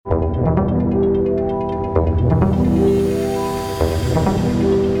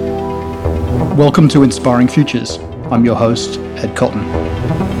Welcome to Inspiring Futures. I'm your host, Ed Cotton.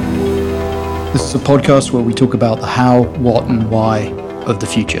 This is a podcast where we talk about the how, what, and why of the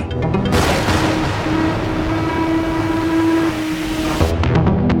future.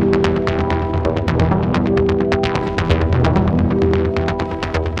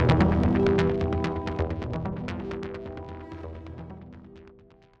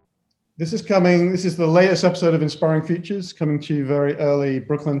 This is the latest episode of Inspiring Futures, coming to you very early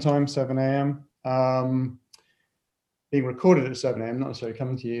Brooklyn time, 7 a.m. Being recorded at 7 a.m., not necessarily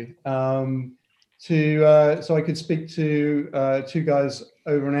coming to you. So I could speak to two guys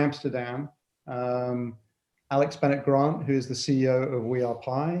over in Amsterdam, Alex Bennett-Grant, who is the CEO of We Are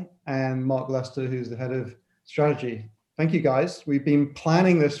Pi, and Mark Lester, who's the head of strategy. Thank you, guys. We've been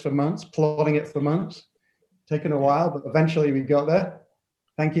planning this for months, plotting it for months. Taken a while, but eventually we got there.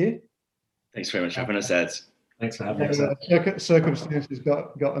 Thank you. Thanks very much for having us, Ed. Thanks for having us. Circumstances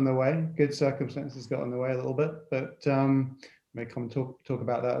got in the way. Good circumstances got in the way a little bit, but may come and talk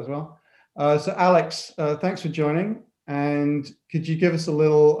about that as well. So Alex, thanks for joining. And could you give us a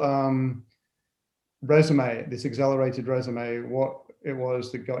little resume, this accelerated resume, what it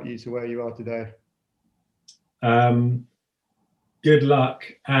was that got you to where you are today? Good luck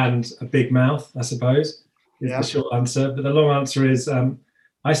and a big mouth, I suppose, is the short answer. But the long answer is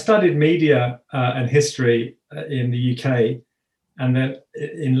I studied media and history in the UK and then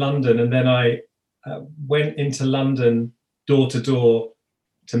in London. And then I went into London door to door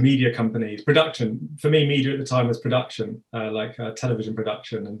to media companies, production. For me, media at the time was production, like television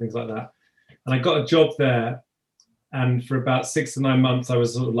production and things like that. And I got a job there. And for about 6 to 9 months, I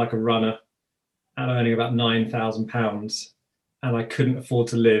was sort of like a runner and earning about £9,000. And I couldn't afford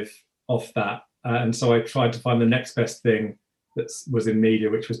to live off that. And so I tried to find the next best thing that was in media,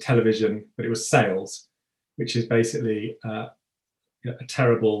 which was television, but it was sales, which is basically a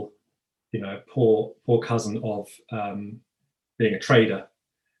terrible, poor cousin of being a trader.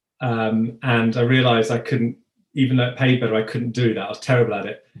 And I realized I couldn't, even though it paid better, I couldn't do that. I was terrible at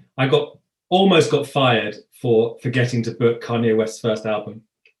it. I almost got fired for forgetting to book Kanye West's first album.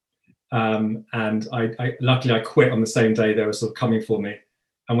 And I luckily I quit on the same day they were sort of coming for me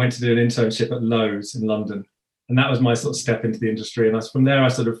and went to do an internship at Lowe's in London. And that was my sort of step into the industry. And from there, I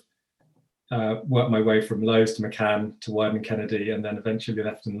sort of worked my way from Lowe's to McCann to Wieden Kennedy, and then eventually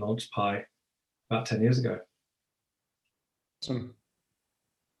left and launched Pi about 10 years ago. Awesome.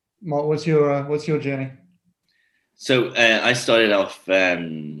 Mark, what's your journey? So I started off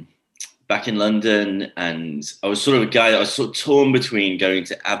back in London, and I was sort of a guy that I was sort of torn between going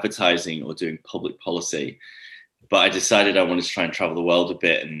to advertising or doing public policy. But I decided I wanted to try and travel the world a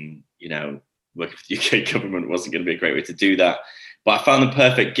bit, and working for the UK government wasn't going to be a great way to do that. But I found the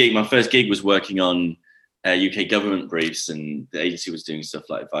perfect gig. My first gig was working on UK government briefs, and the agency was doing stuff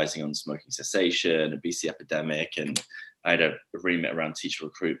like advising on smoking cessation, obesity epidemic, and I had a remit around teacher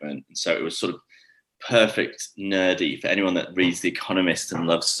recruitment. And so it was sort of perfect nerdy for anyone that reads The Economist and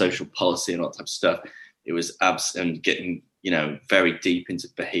loves social policy and all that type of stuff. It was and getting, very deep into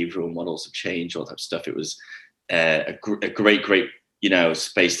behavioral models of change, all that type of stuff. It was a great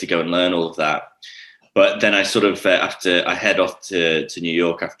space to go and learn all of that. But then I sort of after I head off to New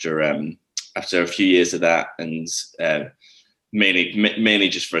York after a few years of that, and mainly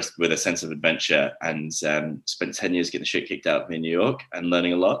just with a sense of adventure, and spent 10 years getting the shit kicked out of me in New York and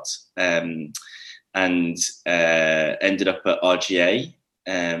learning a lot, and ended up at RGA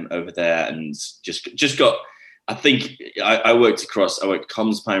over there, and just got. I think I worked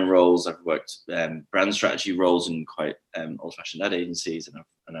comms plan roles. I've worked brand strategy roles in quite old-fashioned ad agencies,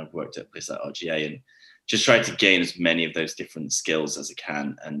 and I've worked at places like RGA, and just tried to gain as many of those different skills as I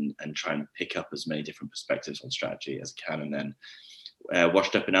can, and try and pick up as many different perspectives on strategy as I can. And then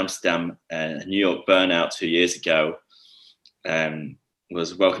washed up in Amsterdam, New York burnout 2 years ago.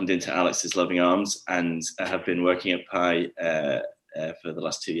 Was welcomed into Alex's loving arms, and I have been working at Pi for the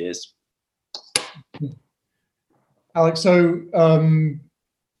last 2 years. Alex, so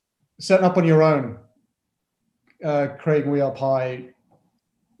setting up on your own, creating We Are Pi,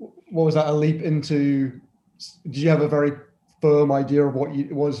 what was that a leap into? Did you have a very firm idea of what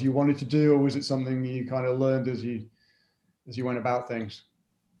it was you wanted to do, or was it something you kind of learned as you went about things?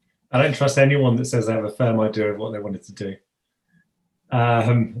 I don't trust anyone that says they have a firm idea of what they wanted to do.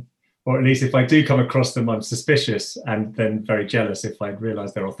 Or at least if I do come across them, I'm suspicious and then very jealous if I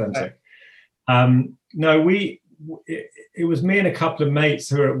realise they're authentic. No, it was me and a couple of mates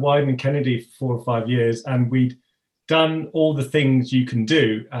who were at Wieden Kennedy for 4 or 5 years, and we'd done all the things you can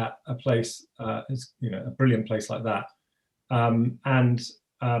do at a place, a brilliant place like that.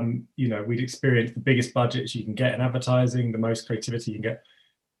 We'd experienced the biggest budgets you can get in advertising, the most creativity you can get.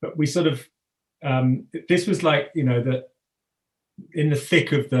 But we sort of this was like, in the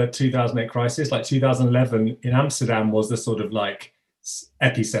thick of the 2008 crisis. Like 2011 in Amsterdam was the sort of like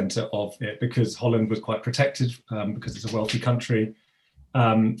epicenter of it, because Holland was quite protected because it's a wealthy country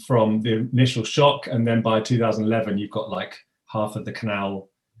from the initial shock. And then by 2011, you've got like half of the canal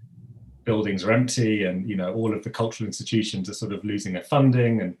buildings are empty, and all of the cultural institutions are sort of losing their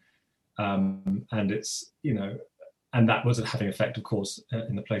funding, and it's and that was having an effect, of course,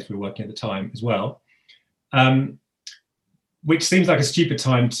 in the place we were working at the time as well. Which seems like a stupid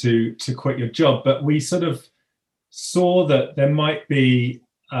time to quit your job, but we sort of saw that there might be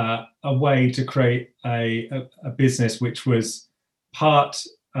a way to create a business which was part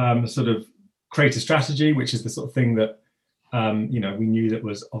sort of creative strategy, which is the sort of thing that we knew that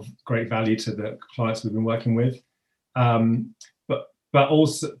was of great value to the clients we've been working with, but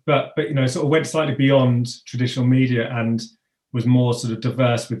sort of went slightly beyond traditional media and was more sort of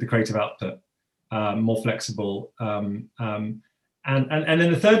diverse with the creative output. More flexible, and then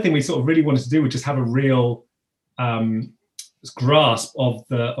the third thing we sort of really wanted to do was just have a real grasp of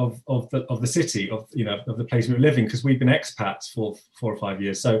the city, of the place we were living, because we've been expats for 4 or 5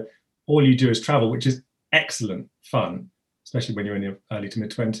 years. So all you do is travel, which is excellent fun, especially when you're in your early to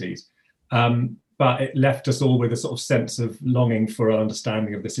mid 20s. But it left us all with a sort of sense of longing for an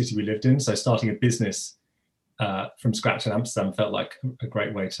understanding of the city we lived in. So starting a business from scratch in Amsterdam felt like a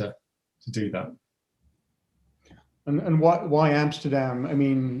great way to do that. And why Amsterdam? I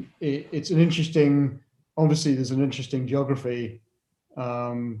mean, it's an interesting, obviously there's an interesting geography,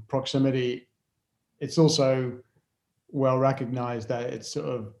 proximity. It's also well recognized that it's sort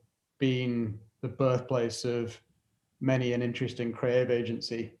of been the birthplace of many an interesting creative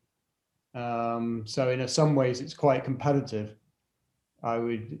agency. So in some ways it's quite competitive. I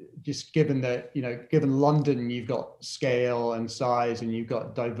would just, given that, given London, you've got scale and size and you've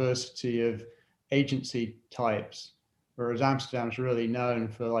got diversity of agency types, whereas Amsterdam's really known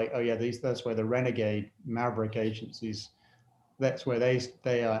for like, that's where the renegade maverick agencies, that's where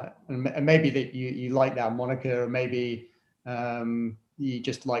they are. And maybe that you like that moniker, or maybe you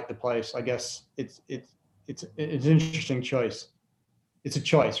just like the place. I guess it's an interesting choice. It's a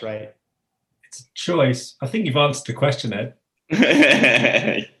choice, right? It's a choice. I think you've answered the question, Ed.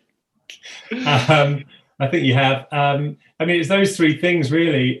 I think you have. I mean, it's those three things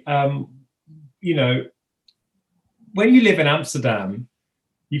really. When you live in Amsterdam,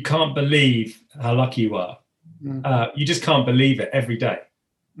 you can't believe how lucky you are. You just can't believe it every day.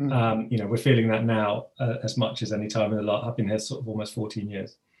 We're feeling that now as much as any time in the last. I've been here sort of almost 14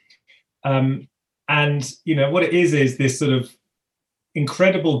 years. And what it is this sort of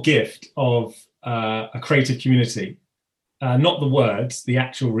incredible gift of a creative community. Not the words, the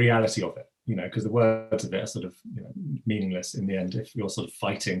actual reality of it, because the words of it are sort of meaningless in the end if you're sort of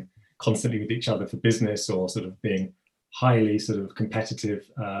fighting constantly with each other for business or sort of being highly sort of competitive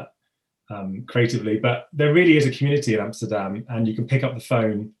creatively. But there really is a community in Amsterdam, and you can pick up the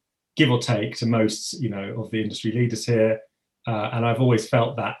phone, give or take, to most of the industry leaders here. And I've always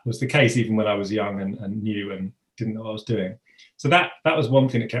felt that was the case, even when I was young and new and didn't know what I was doing. So that was one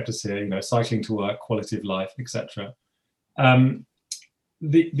thing that kept us here, cycling to work, quality of life, etc.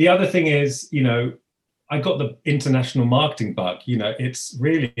 The other thing is, I got the international marketing bug. It's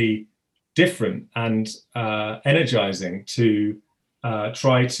really different and energizing to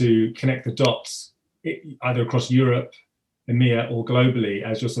try to connect the dots either across Europe, EMEA, or globally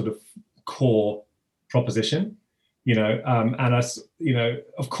as your sort of core proposition. And as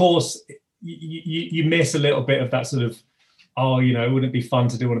of course, you miss a little bit of that sort of, wouldn't it be fun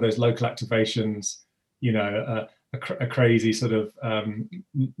to do one of those local activations, a crazy sort of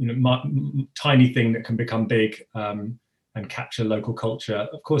tiny thing that can become big and capture local culture.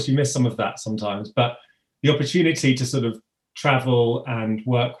 Of course, you miss some of that sometimes, but the opportunity to sort of travel and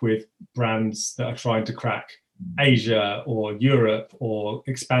work with brands that are trying to crack Asia or Europe or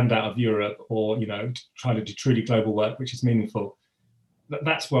expand out of Europe or try to do truly global work, which is meaningful.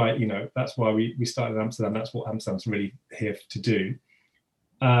 That's why we started in Amsterdam. That's what Amsterdam's really here to do.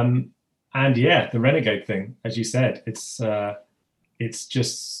 And yeah, the renegade thing, as you said, it's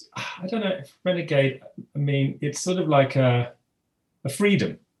just, I don't know if renegade, I mean, it's sort of like a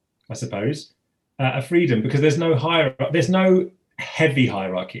freedom, I suppose, a freedom, because there's no heavy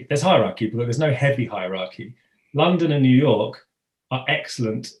hierarchy. There's hierarchy, but there's no heavy hierarchy. London and New York are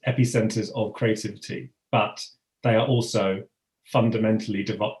excellent epicenters of creativity, but they are also fundamentally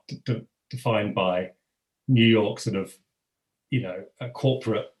defined by New York sort of, a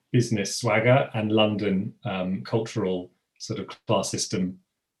corporate business swagger and London cultural sort of class system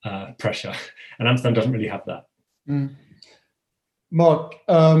pressure. And Amsterdam doesn't really have that. Mark,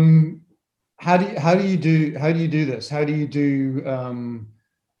 how do you do this? How do you do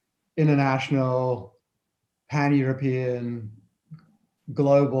international, pan-European,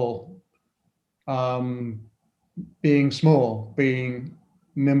 global, being small, being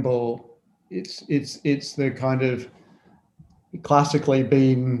nimble? It's the kind of classically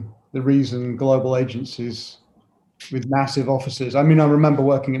been the reason global agencies with massive offices. I mean, I remember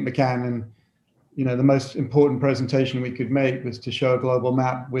working at McCann, and the most important presentation we could make was to show a global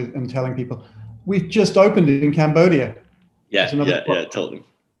map and telling people we've just opened it in Cambodia. Yeah, totally.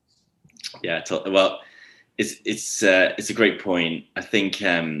 Yeah, totally. Well, it's a great point. I think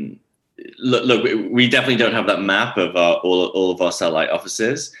look, we definitely don't have that map of all of our satellite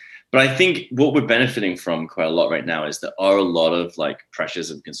offices, but I think what we're benefiting from quite a lot right now is there are a lot of like pressures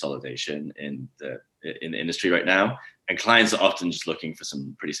of consolidation in the industry right now, and clients are often just looking for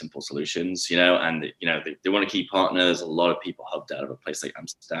some pretty simple solutions, and they want to keep partners. A lot of people hubbed out of a place like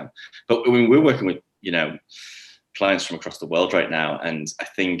Amsterdam, but when we're working with clients from across the world right now, and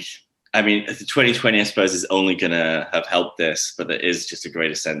I mean, 2020, I suppose, is only going to have helped this, but there is just a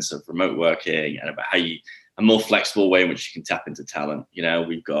greater sense of remote working and about a more flexible way in which you can tap into talent.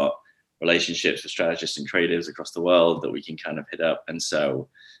 We've got relationships with strategists and creatives across the world that we can kind of hit up. And so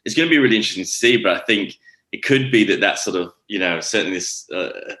it's going to be really interesting to see, but I think it could be that sort of, certainly this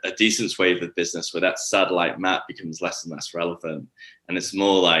a decent wave of business where that satellite map becomes less and less relevant. And it's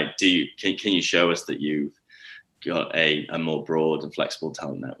more like, can you show us that you've got a more broad and flexible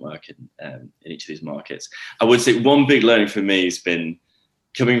talent network in each of these markets? I would say one big learning for me has been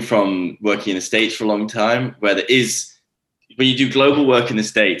coming from working in the States for a long time, where when you do global work in the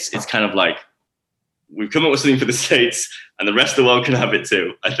States, it's kind of like, we've come up with something for the States and the rest of the world can have it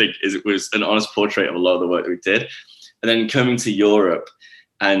too, I think it was an honest portrait of a lot of the work that we did. And then coming to Europe,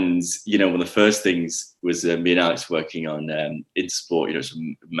 and, one of the first things was me and Alex working on Intersport, it's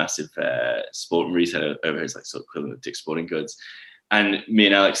a massive sport and retailer over here. It's like sort of equivalent of Dick's Sporting Goods. And me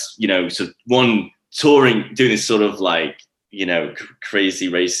and Alex, sort of doing this sort of like, crazy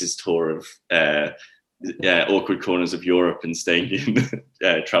racist tour of awkward corners of Europe and staying in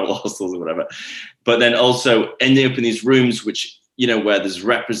travel hostels or whatever. But then also ending up in these rooms, which, where there's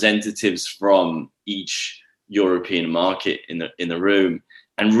representatives from each European market in the room,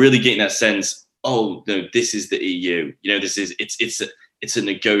 and really getting that sense, oh no, this is the EU. It's a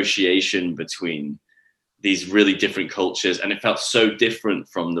negotiation between these really different cultures, and it felt so different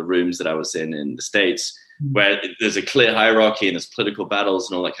from the rooms that I was in the States, where there's a clear hierarchy and there's political battles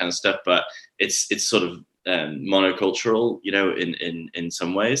and all that kind of stuff, but it's sort of monocultural, in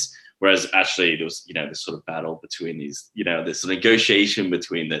some ways. Whereas actually there was, this sort of battle between these, this negotiation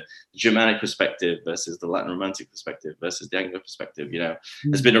between the Germanic perspective versus the Latin Romantic perspective versus the Anglo perspective,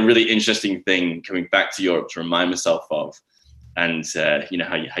 has been a really interesting thing coming back to Europe to remind myself of, and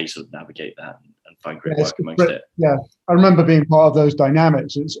how you sort of navigate that and find great work amongst it. Yeah, I remember being part of those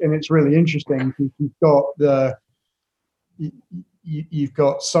dynamics, and it's really interesting. You've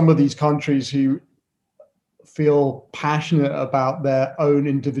got some of these countries who feel passionate about their own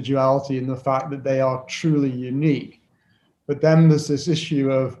individuality and the fact that they are truly unique. But then there's this issue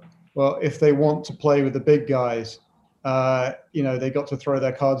of, well, if they want to play with the big guys, they got to throw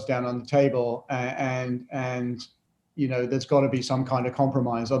their cards down on the table, and there's got to be some kind of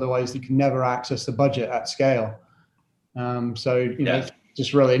compromise. Otherwise, you can never access the budget at scale. It's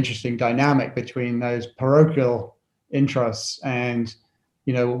just really interesting dynamic between those parochial interests and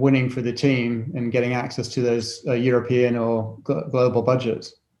winning for the team and getting access to those European or global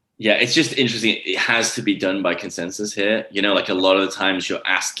budgets. Yeah, it's just interesting. It has to be done by consensus here. Like a lot of the times you're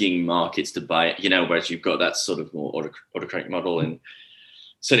asking markets to buy it, whereas you've got that sort of more autocratic model. And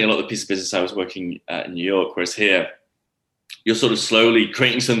certainly a lot of the piece of business I was working at in New York, whereas here, you're sort of slowly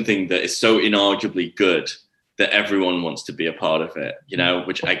creating something that is so inarguably good that everyone wants to be a part of it,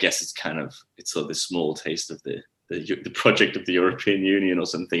 which I guess is it's sort of this small taste of the project of the European Union or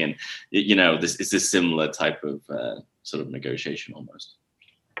something. And, this is a similar type of sort of negotiation almost.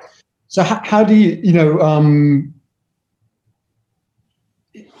 So how do you,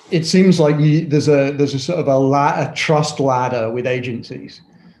 it seems like there's a sort of a trust ladder with agencies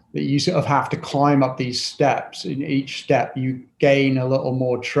that you sort of have to climb up these steps. In each step, you gain a little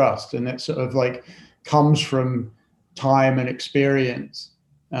more trust, and it sort of like comes from time and experience.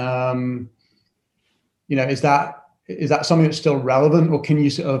 Is that something that's still relevant, or can you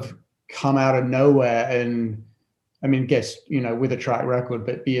sort of come out of nowhere and, with a track record,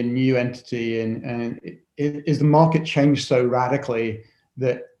 but be a new entity? And is the market changed so radically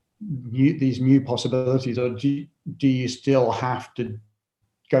that these new possibilities, or do you still have to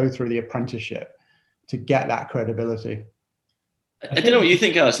go through the apprenticeship to get that credibility? I don't know what you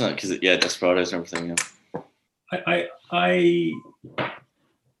think, Alex, because Desperados and everything. Yeah. I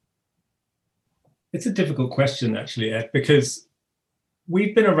it's a difficult question, actually, Ed, because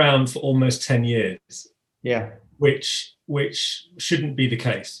we've been around for almost 10 years. Yeah. Which shouldn't be the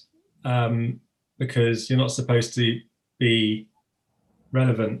case, because you're not supposed to be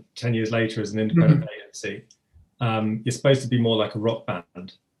relevant 10 years later as an independent agency. You're supposed to be more like a rock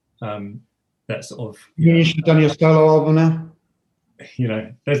band. That sort of. You should have done your solo album now.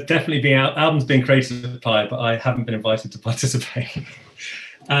 There's definitely been albums being created at Pi, but I haven't been invited to participate.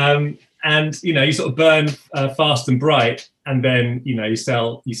 And you sort of burn fast and bright, and then you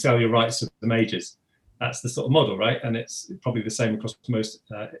sell your rights to the majors. That's the sort of model, right? And it's probably the same across most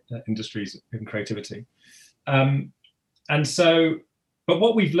industries in creativity. And so, but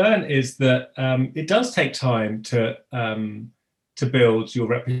what we've learned is that it does take time to build your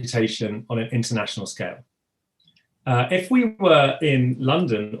reputation on an international scale. If we were in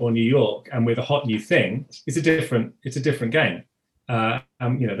London or New York and with a hot new thing, it's a different game. There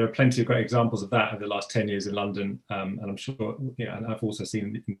are plenty of great examples of that over the last 10 years in London, and I'm sure, and I've also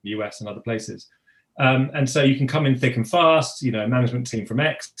seen in the US and other places. And so you can come in thick and fast. Management team from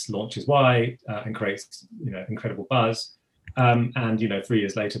X launches Y and creates incredible buzz, and 3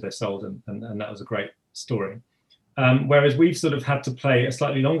 years later they're sold, and that was a great story. Whereas we've sort of had to play a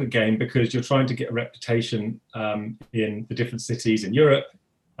slightly longer game, because you're trying to get a reputation in the different cities in Europe,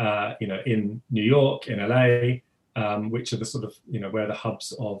 in New York, in LA, which are the sort of where the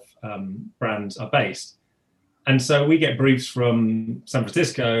hubs of brands are based. And so we get briefs from San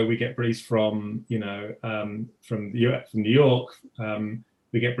Francisco, we get briefs from from New York,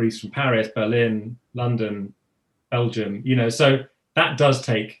 we get briefs from Paris, Berlin, London, Belgium. So that does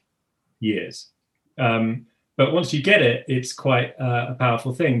take years. But once you get it, it's quite a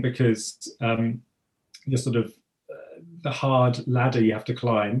powerful thing, because you're sort of the hard ladder you have to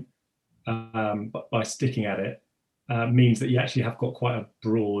climb, but by sticking at it, means that you actually have got quite a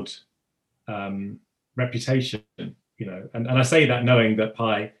broad reputation, and I say that knowing that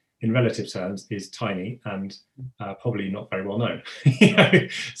Pi in relative terms is tiny and probably not very well known.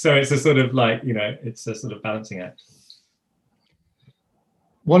 So it's a sort of it's a sort of balancing act.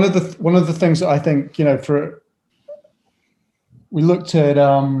 One of the things that I think we looked at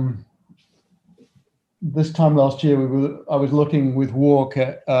this time last year, I was looking with Walk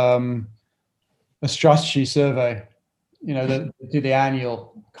at a strategy survey, that do the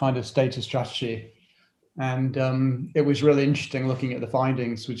annual kind of status strategy. And it was really interesting looking at the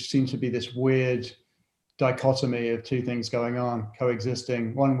findings, which seemed to be this weird dichotomy of two things going on,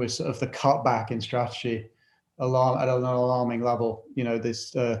 coexisting. One was sort of the cutback in strategy at an alarming level,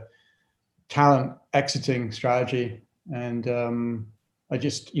 this talent exiting strategy. And I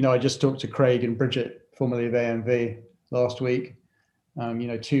just talked to Craig and Bridget, formerly of AMV, last week.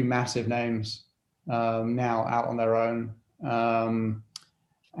 Two massive names now out on their own.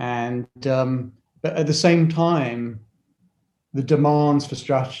 But at the same time, the demands for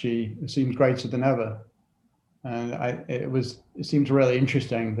strategy seemed greater than ever. And it seemed really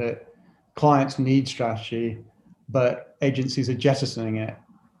interesting that clients need strategy, but agencies are jettisoning it.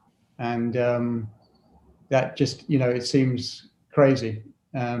 And that just, it seems crazy.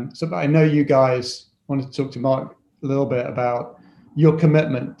 So I know you guys wanted to talk to Mark a little bit about your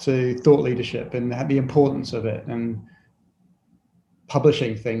commitment to thought leadership and the importance of it, and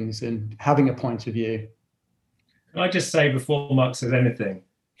publishing things and having a point of view. Can I just say, before Mark says anything,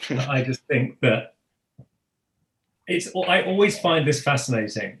 that I just think that I always find this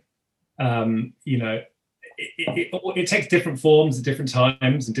fascinating. It takes different forms at different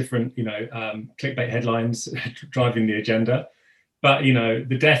times and different, clickbait headlines driving the agenda. But,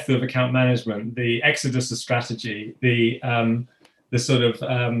 the death of account management, the exodus of strategy, the sort of,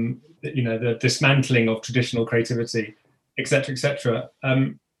 the dismantling of traditional creativity, et cetera,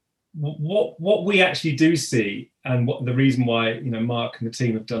 what we actually do see, and what the reason why, Mark and the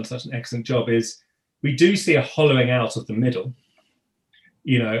team have done such an excellent job, is we do see a hollowing out of the middle.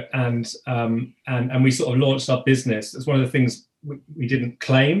 And we sort of launched our business. It's one of the things we didn't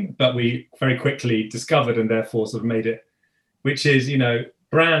claim, but we very quickly discovered, and therefore sort of made it, which is,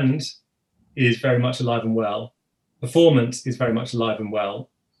 brand is very much alive and well. Performance is very much alive and well.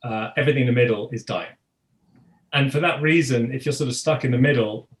 Everything in the middle is dying. And for that reason, if you're sort of stuck in the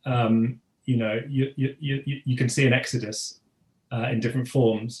middle, you can see an exodus in different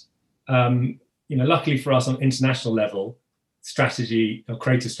forms. Luckily for us, on international level, strategy, or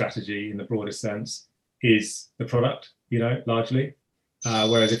creative strategy in the broadest sense, is the product, largely.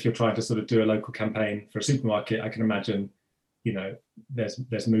 Whereas if you're trying to sort of do a local campaign for a supermarket, I can imagine,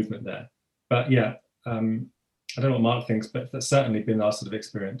 there's movement there. But yeah, I don't know what Mark thinks, but that's certainly been our sort of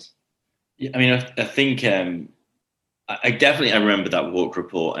experience. Yeah, I mean, I think I definitely, I remember that walk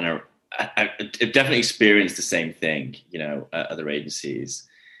report, and I've definitely experienced the same thing, at other agencies.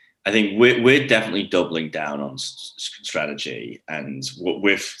 I think we're definitely doubling down on strategy, and what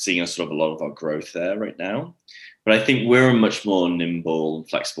we're seeing sort of a lot of our growth there right now. But I think we're a much more nimble and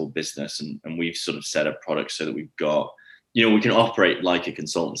flexible business, and we've sort of set up products so that we've got, we can operate like a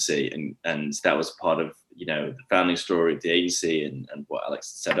consultancy, and that was part of, the founding story of the agency and what Alex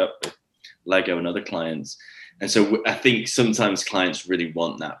set up with Lego and other clients. And so I think sometimes clients really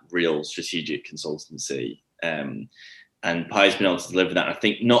want that real strategic consultancy. And Pi's been able to deliver that. I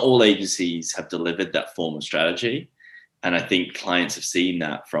think not all agencies have delivered that form of strategy. And I think clients have seen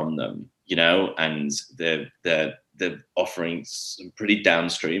that from them, and they're offering some pretty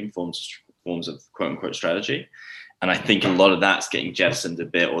downstream forms of quote unquote strategy. And I think a lot of that's getting jettisoned a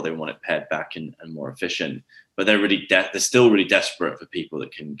bit, or they want it pared back and more efficient. But they're still really desperate for people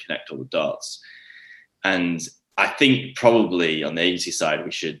that can connect all the dots. And I think probably on the agency side,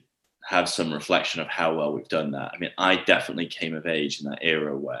 we should have some reflection of how well we've done that. I mean, I definitely came of age in that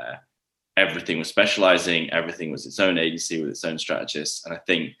era where everything was specializing, everything was its own agency with its own strategists. And I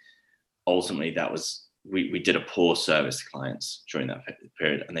think ultimately that was, we did a poor service to clients during that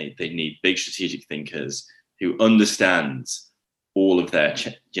period. And they need big strategic thinkers who understand all of their,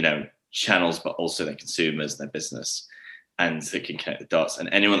 channels, but also their consumers, their business, and they can connect the dots. And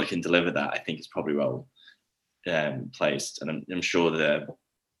anyone that can deliver that, I think, is probably well placed. And I'm sure the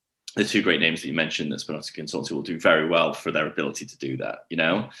two great names that you mentioned that Spinotti Consultancy will do very well for their ability to do that.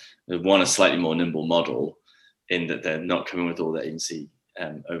 One, a slightly more nimble model in that they're not coming with all the agency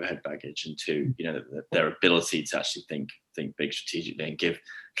overhead baggage, and two, their ability to actually think big strategically and give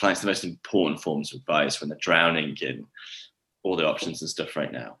clients the most important forms of advice when they're drowning in all the options and stuff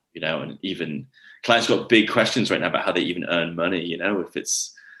right now, and even clients got big questions right now about how they even earn money, if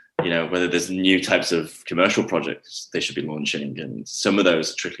it's, whether there's new types of commercial projects they should be launching, and some of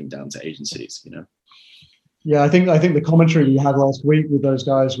those are trickling down to agencies, Yeah, I think the commentary we had last week with those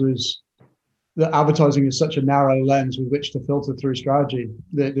guys was that advertising is such a narrow lens with which to filter through strategy.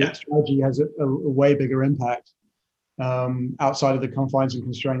 The strategy has a way bigger impact outside of the confines and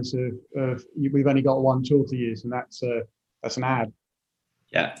constraints of we've only got one tool to use, and that's an ad.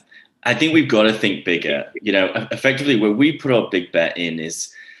 Yeah, I think we've got to think bigger. Effectively, where we put our big bet in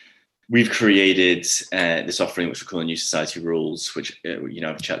is we've created this offering which we call New Society Rules, which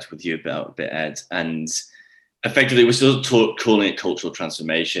I've chatted with you about a bit, Ed, and effectively we're still calling it cultural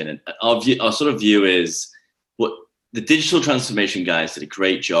transformation. And our sort of view is what the digital transformation guys did a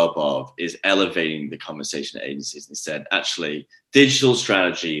great job of is elevating the conversation at agencies. And they said, actually, digital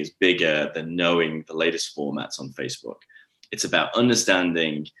strategy is bigger than knowing the latest formats on Facebook. It's about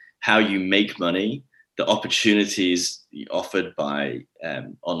understanding how you make money, the opportunities offered by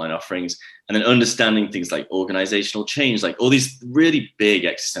online offerings, and then understanding things like organizational change, like all these really big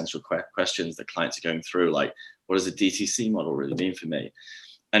existential questions that clients are going through, like what does a DTC model really mean for me?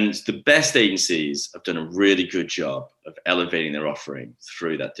 And the best agencies have done a really good job of elevating their offering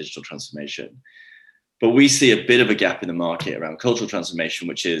through that digital transformation. But we see a bit of a gap in the market around cultural transformation,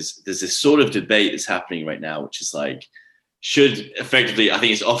 which is there's this sort of debate that's happening right now, which is like, should effectively, I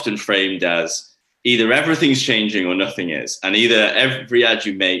think it's often framed as either everything's changing or nothing is. And either every ad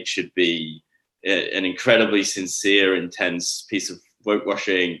you make should be an incredibly sincere, intense piece of woke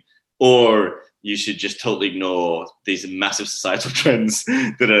washing, or you should just totally ignore these massive societal trends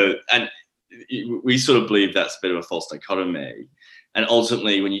that are, and we sort of believe that's a bit of a false dichotomy. And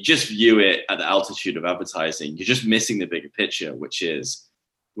ultimately, when you just view it at the altitude of advertising, you're just missing the bigger picture, which is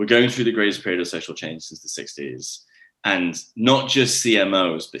we're going through the greatest period of social change since the 60s. And not just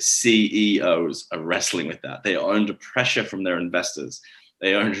CMOs, but CEOs are wrestling with that. They are under pressure from their investors.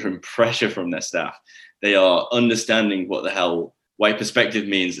 They are under pressure from their staff. They are understanding what the hell white perspective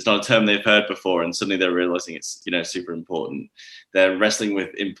means. It's not a term they've heard before, and suddenly they're realizing it's super important. They're wrestling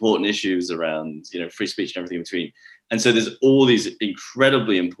with important issues around free speech and everything in between. And so there's all these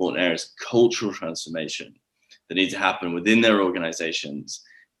incredibly important areas of cultural transformation that need to happen within their organizations.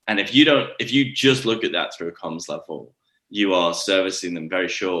 And if you just look at that through a comms level, you are servicing them very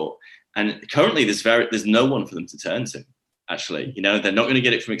short. And currently there's no one for them to turn to, actually. They're not going to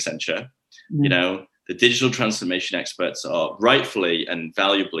get it from Accenture. The digital transformation experts are rightfully and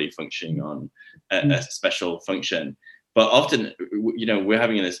valuably functioning on a special function. But often, we're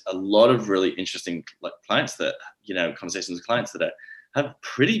having a lot of really interesting clients that, conversations with clients that have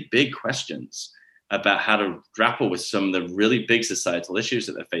pretty big questions about how to grapple with some of the really big societal issues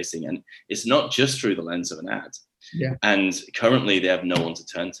that they're facing. And it's not just through the lens of an ad. Yeah. And currently they have no one to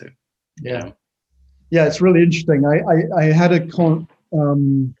turn to. Yeah. Yeah, it's really interesting. I had a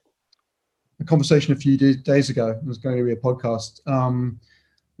conversation a few days ago. It was going to be a podcast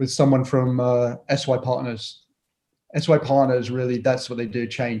with someone from SY Partners. SY Partners, really, that's what they do,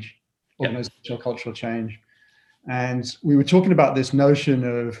 change, organizational cultural change. And we were talking about this notion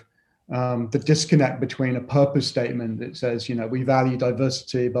of the disconnect between a purpose statement that says, we value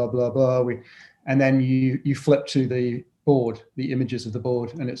diversity, blah, blah, blah. And then you flip to the board, the images of the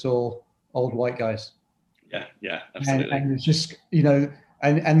board, and it's all old white guys. Yeah, absolutely. And it's just,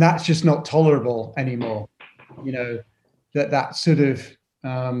 and that's just not tolerable anymore. That sort of,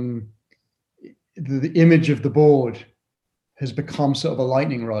 the image of the board has become sort of a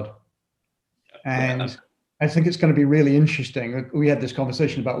lightning rod. And I think it's going to be really interesting. We had this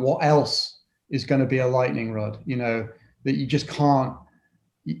conversation about what else is going to be a lightning rod, that you just can't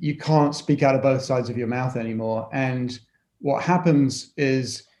speak out of both sides of your mouth anymore. And what happens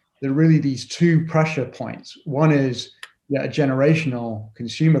is there are really these two pressure points. One is a generational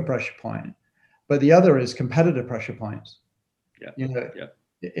consumer pressure point, but the other is competitor pressure points.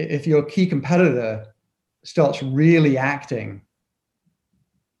 If your key competitor starts really acting,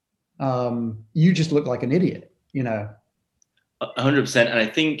 you just look like an idiot, 100%. And I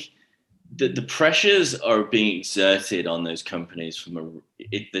think that the pressures are being exerted on those companies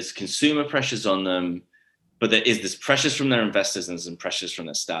there's consumer pressures on them, but there's pressures from their investors and some pressures from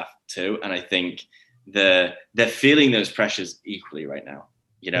their staff too. And I think they're feeling those pressures equally right now,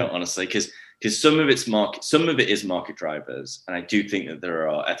 honestly, because some of it is market drivers. And I do think that there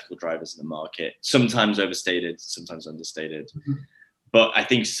are ethical drivers in the market, sometimes overstated, sometimes understated. Mm-hmm. But I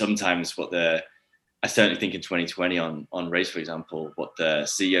think sometimes I certainly think in 2020 on race, for example, what the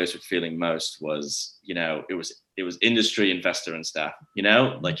CEOs were feeling most was, it was industry, investor, and staff,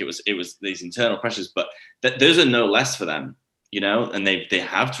 like it was these internal pressures, but those are no less for them, and they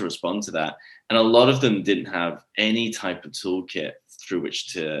have to respond to that. And a lot of them didn't have any type of toolkit through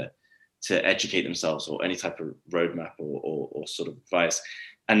which to educate themselves or any type of roadmap or sort of advice.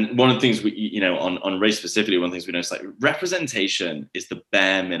 And one of the things on race specifically, one of the things we know is like representation is the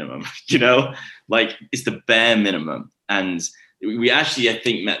bare minimum, like it's the bare minimum. And we actually, I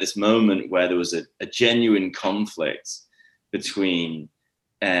think, met this moment where there was a genuine conflict between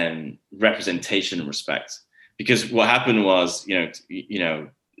representation and respect. Because what happened was,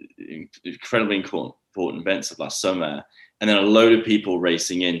 incredibly important events of last summer, and then a load of people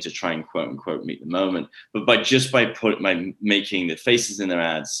racing in to try and quote unquote meet the moment. But by making the faces in their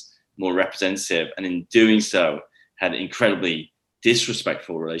ads more representative, and in doing so had incredibly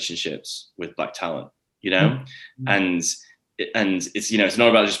disrespectful relationships with Black talent, mm-hmm. and it's not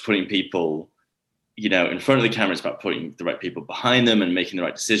about just putting people, in front of the camera. It's about putting the right people behind them and making the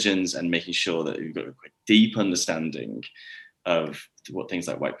right decisions and making sure that you've got a deep understanding of what things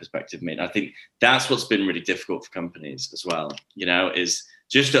like white perspective mean. I think that's what's been really difficult for companies as well, is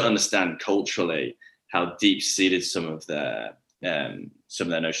just to understand culturally how deep seated some of their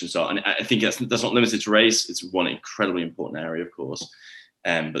notions are. And I think that's not limited to race. It's one incredibly important area, of course.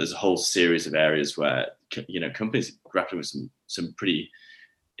 But there's a whole series of areas where, companies grappling with some pretty,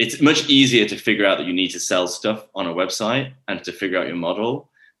 it's much easier to figure out that you need to sell stuff on a website and to figure out your model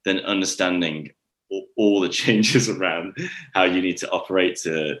than understanding all the changes around how you need to operate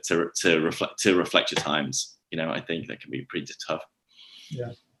to reflect your times. I think that can be pretty tough.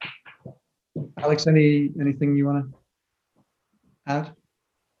 Yeah. Alex, anything you want to add?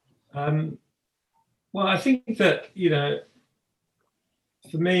 Well, I think that,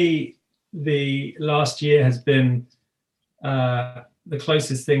 for me, the last year has been the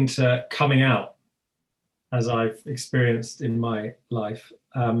closest thing to coming out as I've experienced in my life,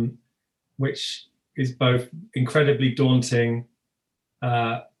 which is both incredibly daunting,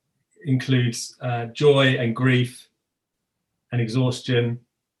 includes joy and grief and exhaustion,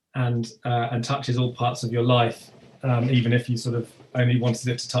 and touches all parts of your life, even if you sort of only wanted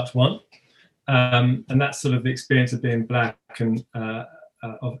it to touch one. And that's sort of the experience of being Black and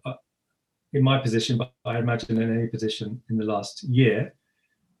in my position, but I imagine in any position in the last year.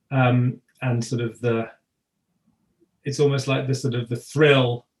 And sort of it's almost like the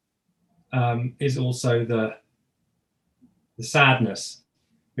thrill is also the sadness,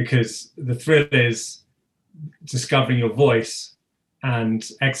 because the thrill is discovering your voice and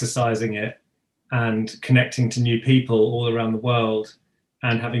exercising it and connecting to new people all around the world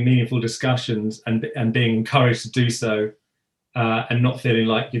and having meaningful discussions and being encouraged to do so, and not feeling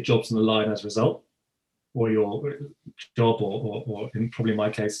like your job's on the line as a result, or your job or in probably my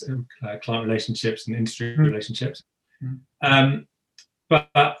case, client relationships and industry relationships.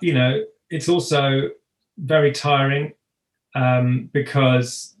 But it's also very tiring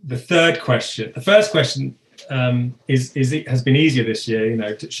because the first question has been easier this year. You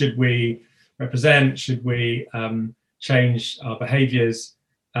know, should we represent? Should we change our behaviours?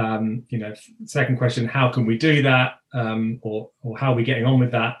 You know, second question, how can we do that? Or how are we getting on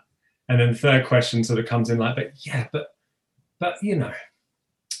with that? And then the third question sort of comes in like, but you know,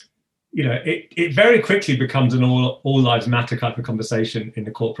 it very quickly becomes an all lives matter type of conversation in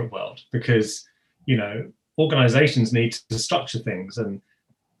the corporate world, because, you know, organizations need to structure things. And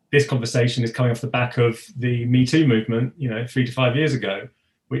this conversation is coming off the back of the Me Too movement, you know, 3 to 5 years ago,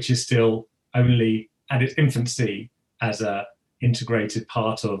 which is still only at its infancy as a integrated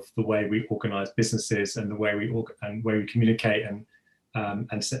part of the way we organize businesses and the way we communicate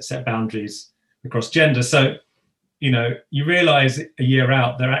and set boundaries across gender. So, you know, you realize a year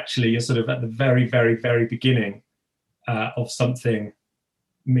out, they're actually sort of at the very, very, very beginning of something,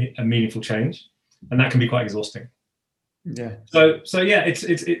 a meaningful change, and that can be quite exhausting. Yeah. So yeah, it's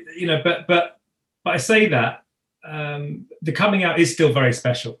you know, but I say that the coming out is still very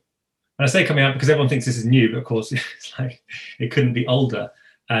special. And I say coming out because everyone thinks this is new, but of course, it's like it couldn't be older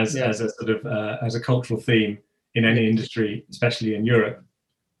as a sort of as a cultural theme in any industry, especially in Europe.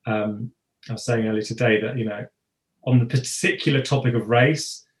 I was saying earlier today that, you know, on the particular topic of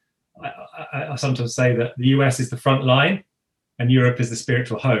race, I sometimes say that the US is the front line and Europe is the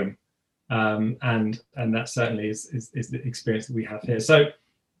spiritual home. And that certainly is the experience that we have here. So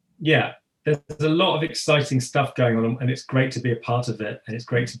yeah, there's a lot of exciting stuff going on, and it's great to be a part of it, and it's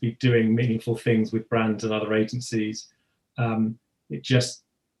great to be doing meaningful things with brands and other agencies. It just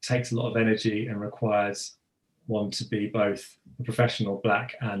takes a lot of energy and requires one to be both a professional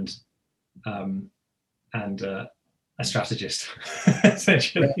Black and a strategist,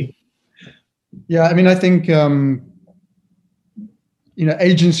 essentially. Yeah, I mean, I think you know,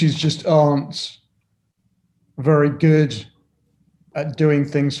 agencies just aren't very good at doing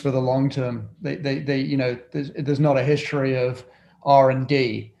things for the long term. They you know, there's not a history of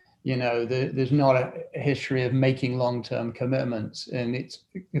R&D. You know, there's not a history of making long-term commitments, and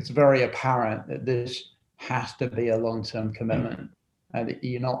it's very apparent that this has to be a long-term commitment, and that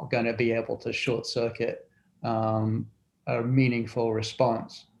you're not going to be able to short-circuit a meaningful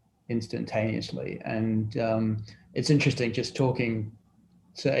response instantaneously. And it's interesting just talking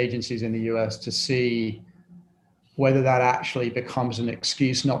to agencies in the US to see whether that actually becomes an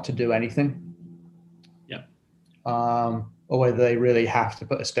excuse not to do anything. Yeah. Or whether they really have to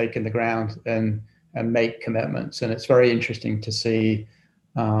put a stake in the ground and make commitments. And it's very interesting to see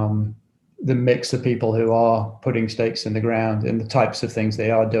the mix of people who are putting stakes in the ground and the types of things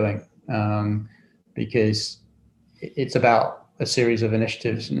they are doing, because it's about a series of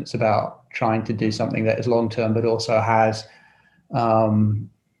initiatives, and it's about trying to do something that is long-term, but also has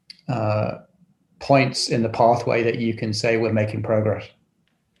points in the pathway that you can say we're making progress.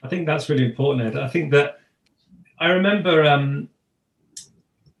 I think that's really important, Ed. I think that I remember,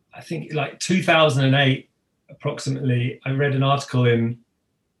 I think like 2008, approximately, I read an article in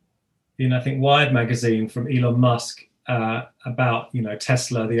I think Wired magazine from Elon Musk about, you know,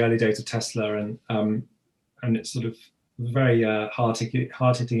 Tesla, the early days of Tesla, and it's sort of a very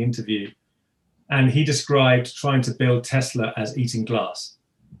hard-hitting interview. And he described trying to build Tesla as eating glass,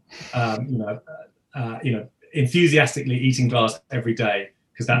 you know, enthusiastically eating glass every day,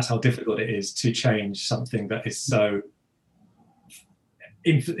 because that's how difficult it is to change something that is so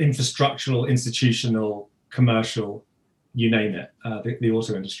infrastructural, institutional, commercial, you name it, the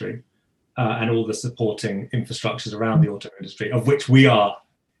auto industry, and all the supporting infrastructures around the auto industry, of which we are,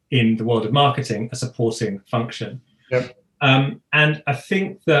 in the world of marketing, a supporting function. Yep. And I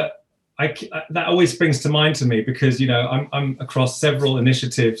think that that always springs to mind to me, because, you know, I'm across several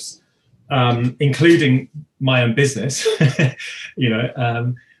initiatives, including my own business, you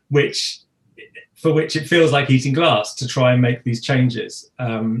know, for which it feels like eating glass to try and make these changes.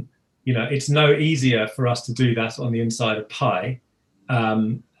 You know, it's no easier for us to do that on the inside of Pi,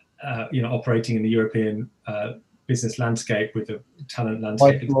 you know, operating in the European business landscape with the talent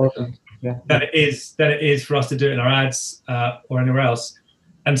landscape, than it is for us to do it in our ads or anywhere else.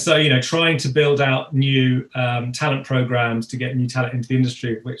 And so, you know, trying to build out new talent programs to get new talent into the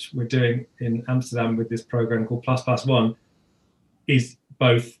industry, which we're doing in Amsterdam with this program called Plus+1, is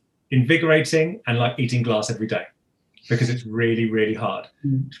both invigorating and like eating glass every day, because it's really, really hard.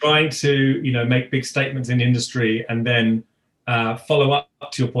 Trying to, you know, make big statements in the industry and then follow up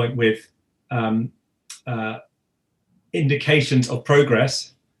to your point with indications of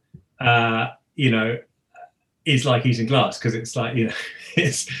progress, you know, is like eating glass, because it's like, you know,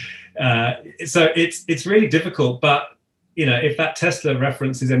 so it's really difficult. But, you know, if that Tesla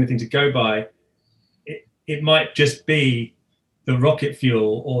reference is anything to go by, it might just be the rocket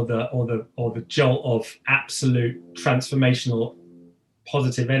fuel or the jolt of absolute transformational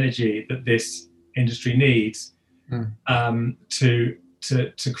positive energy that this industry needs to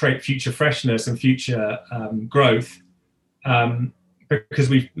create future freshness and future growth, because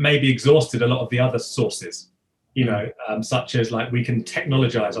we've maybe exhausted a lot of the other sources, such as like we can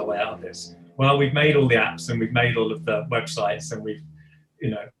technologize our way out of this. Well, we've made all the apps and we've made all of the websites and we've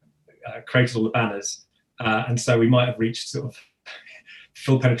created all the banners, and so we might have reached sort of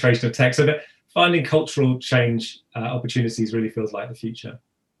full penetration of tech. So that finding cultural change opportunities really feels like the future.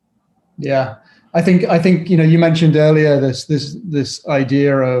 Yeah, I think you mentioned earlier this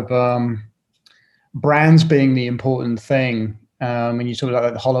idea of brands being the important thing, and you talk about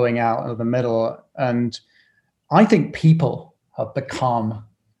like the hollowing out of the middle, and I think people have become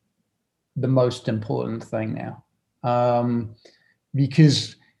the most important thing now,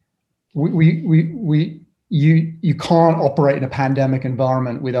 because you can't operate in a pandemic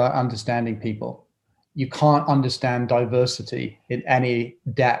environment without understanding people. You can't understand diversity in any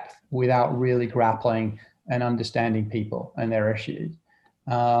depth without really grappling and understanding people and their issues.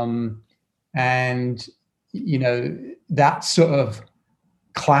 And that's sort of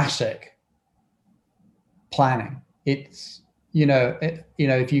classic planning. It's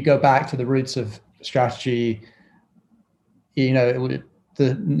if you go back to the roots of strategy, the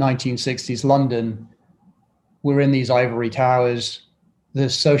 1960s London, we're in these ivory towers.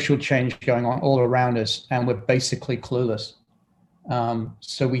 There's social change going on all around us, and we're basically clueless.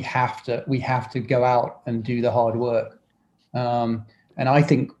 So we have to go out and do the hard work. And I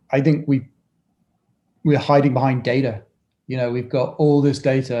think we're hiding behind data. We've got all this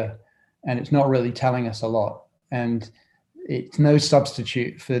data, and it's not really telling us a lot. And it's no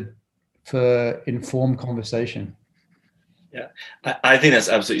substitute for informed conversation. Yeah, I think that's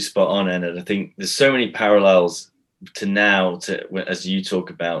absolutely spot on, and I think there's so many parallels to now, as you talk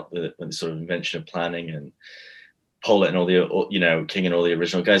about the sort of invention of planning and Pollitt and all the King and all the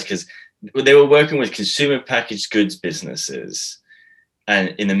original guys, because they were working with consumer packaged goods businesses,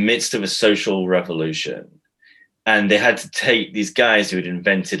 and in the midst of a social revolution, and they had to take these guys who had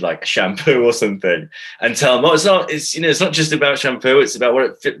invented like a shampoo or something and tell them, it's not just about shampoo, it's about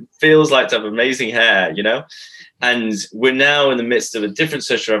what it feels like to have amazing hair, And we're now in the midst of a different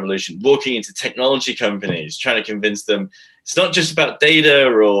social revolution, walking into technology companies, trying to convince them it's not just about data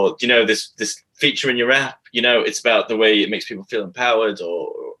or, this feature in your app, it's about the way it makes people feel empowered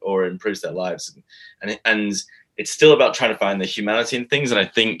or improves their lives. And it's still about trying to find the humanity in things. And I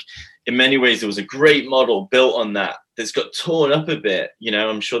think in many ways, there was a great model built on that's got torn up a bit.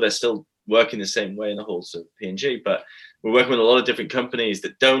 I'm sure they're still working the same way in the halls of P&G, but we're working with a lot of different companies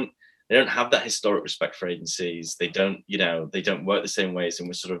that don't have that historic respect for agencies. They don't work the same ways, and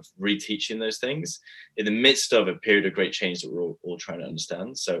we're sort of reteaching those things in the midst of a period of great change that we're all trying to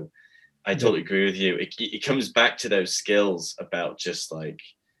understand. So I totally agree with you. It comes back to those skills about just like,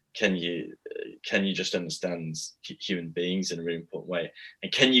 can you just understand human beings in a really important way, and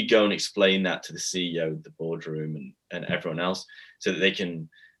can you go and explain that to the CEO, the boardroom, and everyone else, so that they can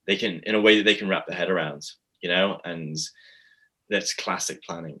in a way that they can wrap their head around, and that's classic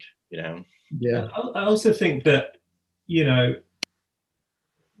planning. Yeah. I also think that, the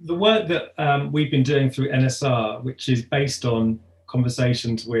work that we've been doing through NSR, which is based on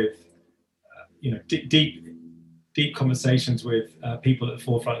conversations with, deep conversations with people at the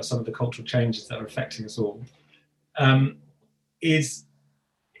forefront of some of the cultural changes that are affecting us all,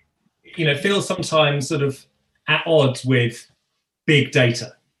 feels sometimes sort of at odds with big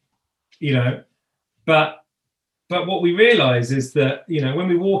data, But what we realize is that, when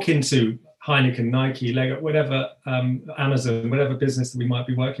we walk into Heineken, Nike, Lego, whatever, Amazon, whatever business that we might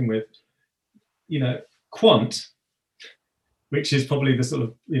be working with, quant, which is probably the sort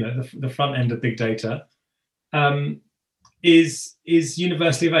of, the front end of big data, is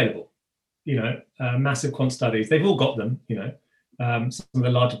universally available. Massive quant studies, they've all got them, some of the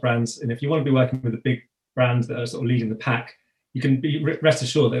larger brands. And if you want to be working with the big brands that are sort of leading the pack, you can be rest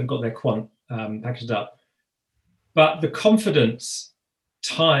assured they've got their quant packaged up. But the confidence,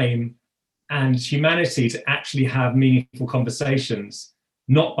 time, and humanity to actually have meaningful conversations,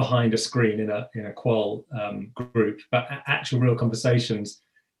 not behind a screen in a qual group, but actual real conversations,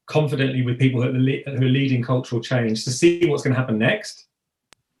 confidently with people who are leading cultural change to see what's going to happen next.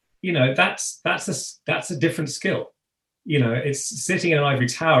 That's a different skill. It's sitting in an ivory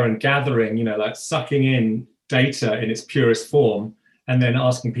tower and gathering, like sucking in data in its purest form, and then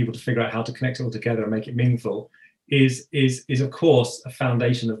asking people to figure out how to connect it all together and make it meaningful. Is of course a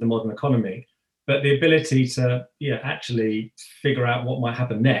foundation of the modern economy, but the ability to actually figure out what might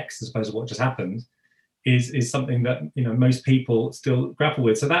happen next as opposed to what just happened is something that, you know, most people still grapple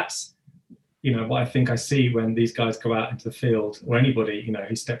with. So that's, you know, what I think I see when these guys go out into the field, or anybody, you know,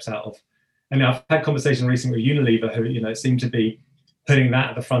 who steps out of. And I've had conversations recently with Unilever, who, you know, seem to be putting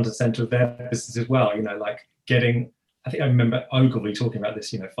that at the front and center of their business as well. You know, like getting, I think I remember Ogilvy talking about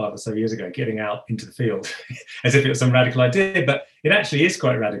this, you know, 5 or so years ago, getting out into the field as if it was some radical idea, but it actually is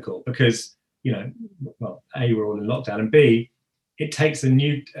quite radical because, you know, well, A, we're all in lockdown, and B, it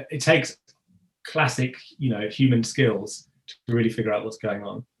takes classic, you know, human skills to really figure out what's going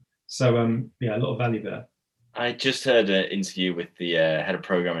on. So, yeah, a lot of value there. I just heard an interview with the head of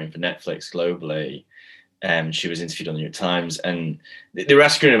programming for Netflix globally. She was interviewed on the New York Times, and they were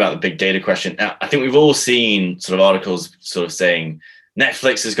asking her about the big data question. Now, I think we've all seen sort of articles sort of saying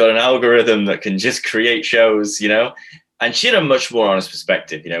Netflix has got an algorithm that can just create shows, you know, and she had a much more honest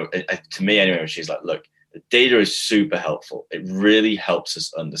perspective, you know, to me anyway. She's like, look, the data is super helpful. It really helps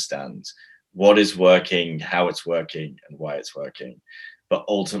us understand what is working, how it's working, and why it's working. But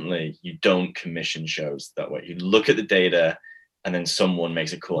ultimately, you don't commission shows that way. You look at the data, and then someone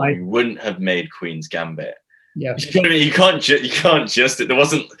makes a call. You wouldn't have made Queen's Gambit. Yeah, you know what I mean? You can't just. There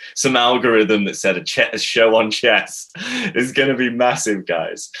wasn't some algorithm that said a show on chess is going to be massive,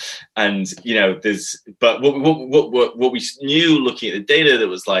 guys. And you know, but what we knew looking at the data, that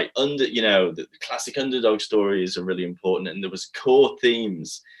was like the classic underdog stories are really important, and there was core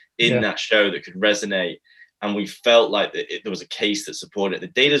themes in that show that could resonate. And we felt like there was a case that supported it. The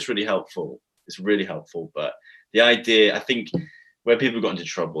data is really helpful. It's really helpful. But the idea, I think, where people got into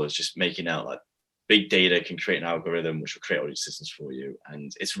trouble is just making out like big data can create an algorithm which will create audience systems for you.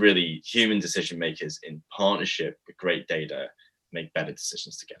 And it's really human decision makers in partnership with great data make better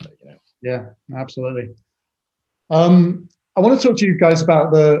decisions together, you know? Yeah, absolutely. I want to talk to you guys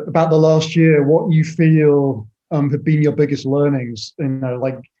about the last year, what you feel have been your biggest learnings, you know,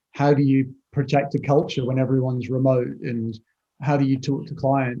 like how do you protect a culture when everyone's remote, and how do you talk to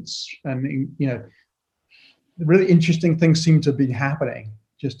clients? And, you know, really interesting things seem to be happening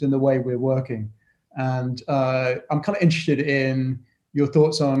just in the way we're working. And I'm kind of interested in your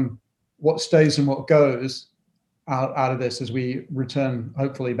thoughts on what stays and what goes out of this as we return,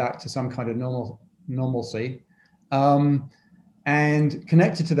 hopefully, back to some kind of normalcy. And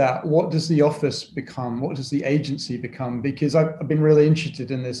connected to that, what does the office become? What does the agency become? Because I've been really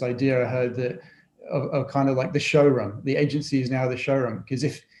interested in this idea. I heard that of kind of like the showroom. The agency is now the showroom. Because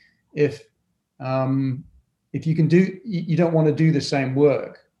if you can do, you don't want to do the same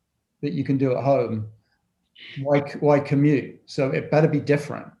work that you can do at home, why commute? So it better be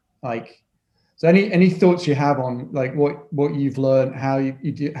different. Like, so any thoughts you have on like what you've learned, how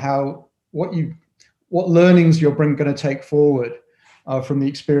you do, what learnings you're going to take forward from the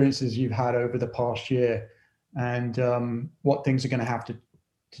experiences you've had over the past year, and what things are going to have to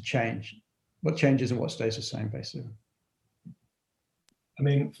change, what changes and what stays the same, basically. I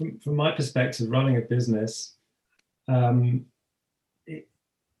mean, from my perspective, running a business, I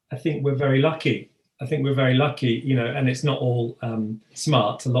think we're very lucky. You know, and it's not all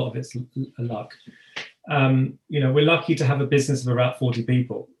smart. A lot of it's luck. You know, we're lucky to have a business of about 40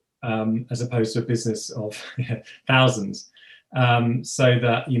 people. As opposed to a business of thousands, so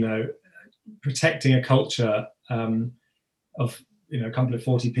that, you know, protecting a culture of, you know, a company of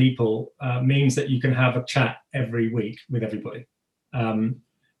 40 people means that you can have a chat every week with everybody. You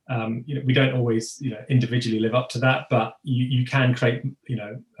know, we don't always, you know, individually live up to that, but you can create, you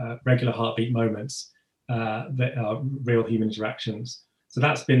know, regular heartbeat moments that are real human interactions. So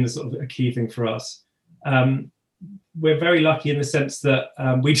that's been the sort of a key thing for us. We're very lucky in the sense that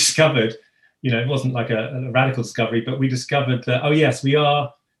we discovered, you know, it wasn't like a radical discovery, but we discovered that, oh yes, we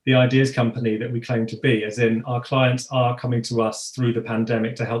are the ideas company that we claim to be, as in our clients are coming to us through the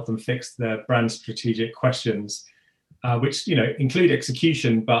pandemic to help them fix their brand strategic questions, which, you know, include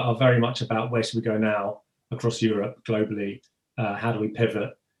execution, but are very much about where should we go now across Europe, globally, how do we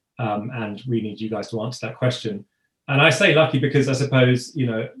pivot, and we need you guys to answer that question. And I say lucky because I suppose, you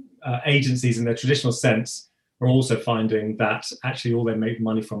know, agencies in their traditional sense are also finding that actually all they made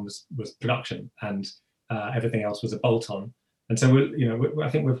money from was production, and everything else was a bolt-on. And so I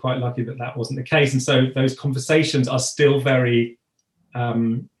think we're quite lucky that wasn't the case. And so those conversations are still very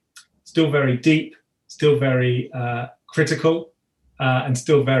deep, still very critical, and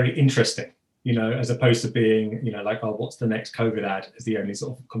still very interesting. You know, as opposed to being, you know, like, oh, what's the next COVID ad is the only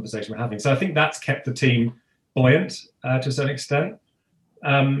sort of conversation we're having. So I think that's kept the team buoyant to a certain extent.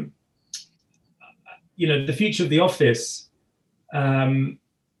 You know, the future of the office in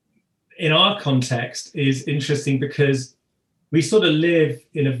our context is interesting because we sort of live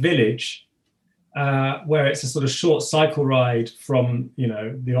in a village where it's a sort of short cycle ride from, you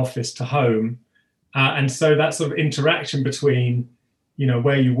know, the office to home. And so that sort of interaction between,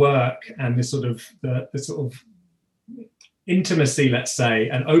 where you work and the sort of intimacy, let's say,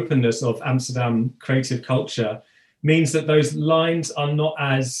 and openness of Amsterdam creative culture means that those lines are not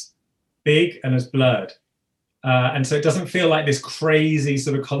as big and as blurred. And so it doesn't feel like this crazy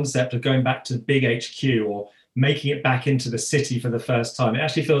sort of concept of going back to big HQ or making it back into the city for the first time. It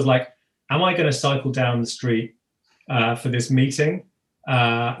actually feels like, am I going to cycle down the street for this meeting,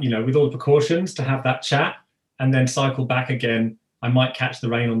 with all the precautions to have that chat and then cycle back again? I might catch the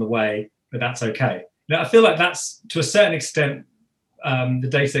rain on the way, but that's okay. Now, I feel like that's, to a certain extent, the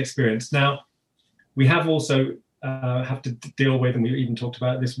data experience. Now, we have also have to deal with, and we even talked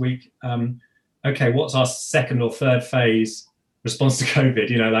about it this week, okay, what's our second or third phase response to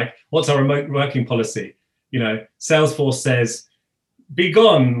COVID? What's our remote working policy? Salesforce says, be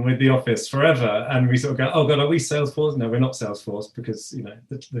gone with the office forever. And we sort of go, oh God, are we Salesforce? No, we're not Salesforce, because,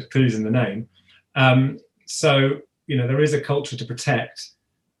 the clue's in the name. So, there is a culture to protect.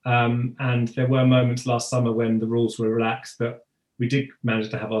 And there were moments last summer when the rules were relaxed that we did manage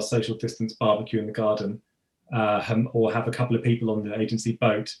to have our social distance barbecue in the garden, or have a couple of people on the agency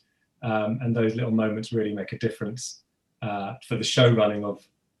boat. And those little moments really make a difference for the show running of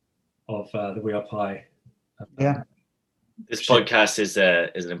the We Are Pi. Yeah. This podcast is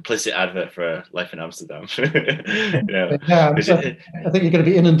an implicit advert for Life in Amsterdam. Yeah, I think you're going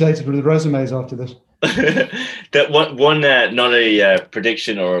to be inundated with resumes after this. That one not a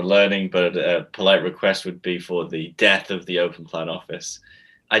prediction or a learning, but a polite request would be for the death of the open plan office.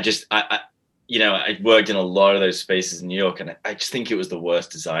 I worked in a lot of those spaces in New York, and I just think it was the worst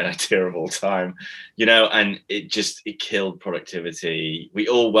design idea of all time, and it killed productivity. We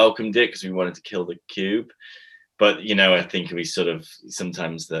all welcomed it because we wanted to kill the cube. But, I think we sort of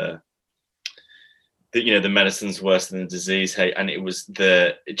sometimes the medicine's worse than the disease. Hey, and it was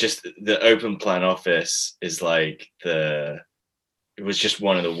the open plan office is like it was just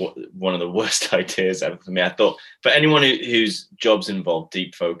one of the worst ideas ever for me. I thought for anyone whose jobs involved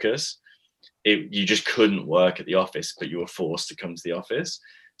deep focus, you just couldn't work at the office, but you were forced to come to the office.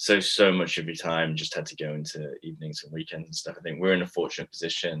 So much of your time just had to go into evenings and weekends and stuff. I think we're in a fortunate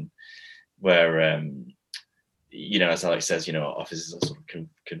position where, as Alex says, our office is a sort of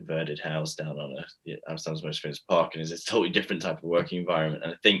converted house down on Amsterdam's most famous park, and it's a totally different type of working environment.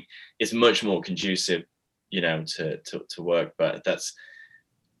 And I think it's much more conducive, to work. But that's,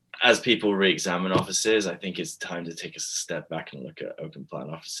 as people re-examine offices, I think it's time to take a step back and look at open plan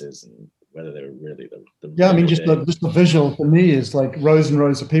offices and whether they're really the yeah. I mean, just the visual for me is like rows and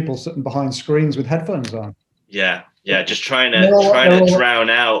rows of people sitting behind screens with headphones on. Yeah, just trying to drown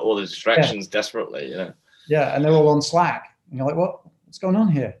out all the distractions desperately. Yeah, and they're all on Slack. And you're like, what's going on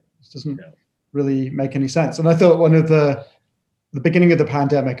here? This doesn't really make any sense. And I thought one of the beginning of the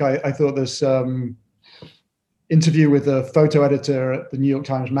pandemic, I thought this interview with a photo editor at the New York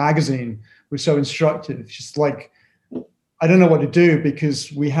Times Magazine was so instructive. It's just like, I don't know what to do,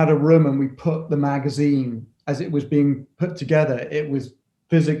 because we had a room and we put the magazine, as it was being put together, it was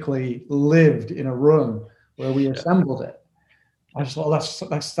physically lived in a room where we assembled it. I just thought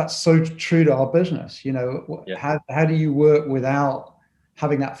that's so true to our business. How do you work without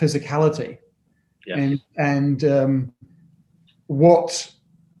having that physicality? Yeah. And what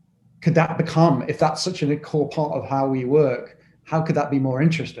could that become if that's such a core part of how we work? How could that be more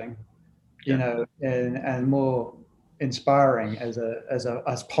interesting? And more inspiring as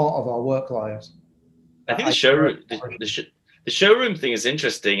part of our work lives. I think the showroom thing is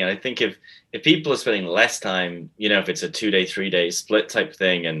interesting, and I think if people are spending less time, if it's a 2-day, 3-day split type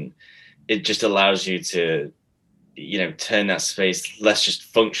thing, and it just allows you to, turn that space less just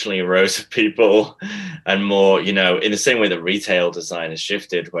functionally rows of people and more, in the same way that retail design has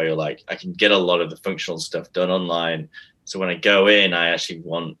shifted, where you're like, I can get a lot of the functional stuff done online. So when I go in, I actually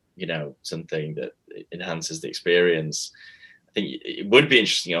want, something that enhances the experience. I think it would be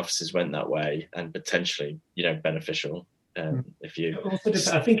interesting if offices went that way, and potentially, beneficial. If you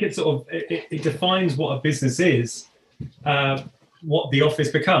I think it sort of it defines what a business is, what the office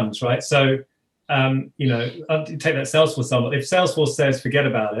becomes, right? So I'll take that Salesforce example. If Salesforce says forget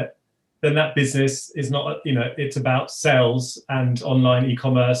about it, then that business is not, it's about sales and online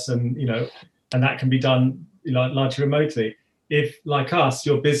e-commerce, and and that can be done largely remotely. If, like us,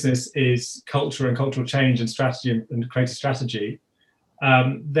 your business is culture and cultural change and strategy and creative strategy,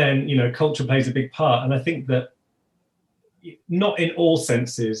 then culture plays a big part. And I think that, not in all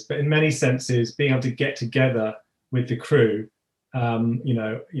senses, but in many senses, being able to get together with the crew,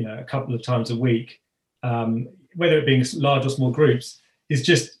 a couple of times a week, whether it being large or small groups, it's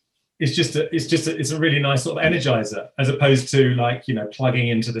a really nice sort of energizer, as opposed to plugging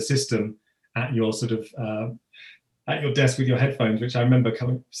into the system at your sort of at your desk with your headphones, which I remember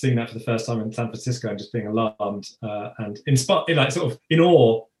seeing that for the first time in San Francisco and just being alarmed and like sort of in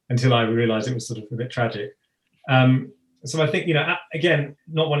awe until I realized it was sort of a bit tragic. So I think, again,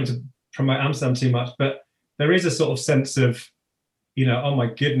 not wanting to promote Amsterdam too much, but there is a sort of sense of, oh my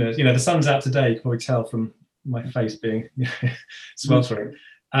goodness, the sun's out today, you can probably tell from my face being sweltering.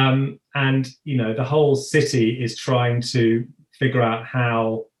 And, the whole city is trying to figure out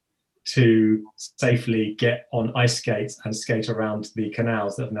how to safely get on ice skates and skate around the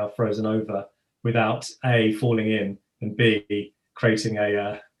canals that have now frozen over without A, falling in, and B, creating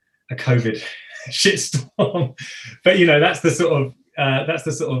a COVID shitstorm. But that's the sort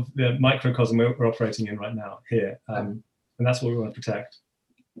of the microcosm we're operating in right now here, and that's what we want to protect.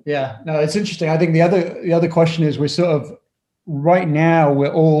 Yeah, no, it's interesting. I think the other question is, we're sort of right now,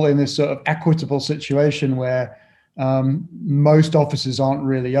 we're all in this sort of equitable situation where most offices aren't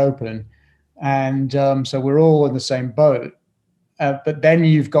really open, and so we're all in the same boat. But then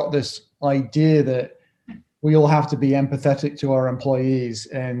you've got this idea that we all have to be empathetic to our employees,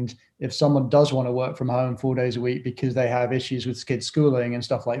 and if someone does want to work from home 4 days a week because they have issues with kids schooling and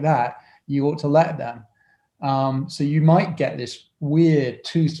stuff like that, you ought to let them. So you might get this weird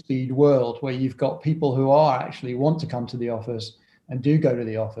two-speed world where you've got people who actually want to come to the office and do go to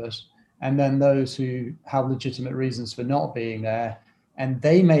the office, and then those who have legitimate reasons for not being there, and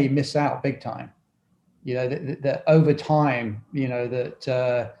they may miss out big time. That over time,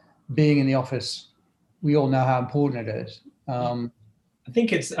 that being in the office, we all know how important it is. I think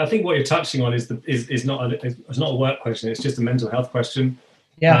what you're touching on is not a work question. It's just a mental health question.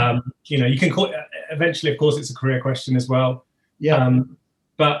 Yeah. You can call it, eventually, of course, it's a career question as well. Yeah.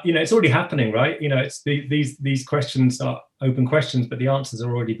 But it's already happening, right? It's these questions are open questions, but the answers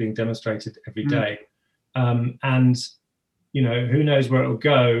are already being demonstrated every day. And who knows where it will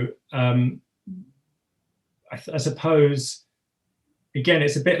go. I suppose, again,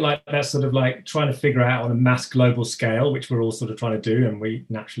 it's a bit like that sort of like trying to figure out on a mass global scale, which we're all sort of trying to do, and we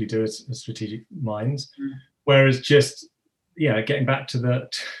naturally do as strategic minds. Whereas just getting back to the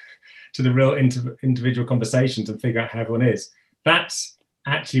real individual conversations and figure out how everyone is. That's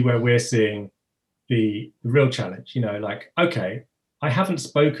actually where we're seeing the real challenge. Okay, I haven't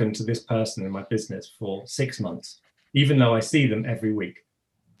spoken to this person in my business for 6 months, even though I see them every week.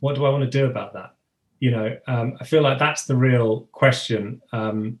 What do I want to do about that? I feel like that's the real question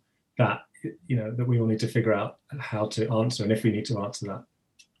that we all need to figure out how to answer, and if we need to answer that.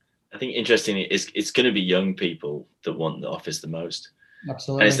 I think interestingly, it's going to be young people that want the office the most.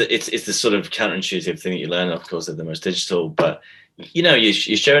 Absolutely. And it's the sort of counterintuitive thing that you learn. Of course, they're the most digital, but you're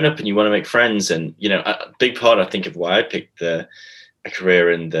showing up and you want to make friends. And a big part, I think, of why I picked a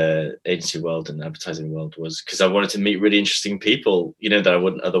career in the agency world and advertising world was because I wanted to meet really interesting people, that I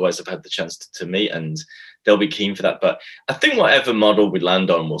wouldn't otherwise have had the chance to meet, and they'll be keen for that. But I think whatever model we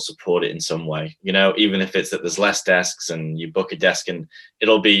land on will support it in some way, even if it's that there's less desks and you book a desk and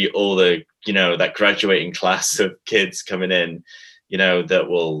it'll be all the, that graduating class of kids coming in, that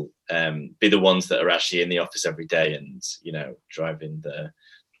will be the ones that are actually in the office every day and, driving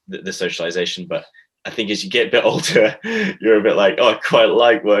the socialization. But I think as you get a bit older, you're a bit like, I quite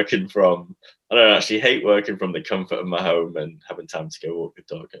like working from, I don't actually hate working from the comfort of my home and having time to go walk the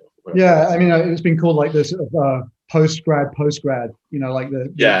dog. Yeah, I mean, it's been called like this post-grad, like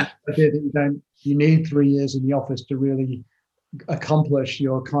the idea that you need 3 years in the office to really accomplish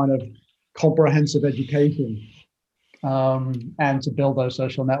your kind of comprehensive education. And to build those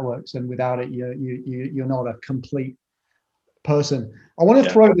social networks, and without it, you're not a complete person. I want to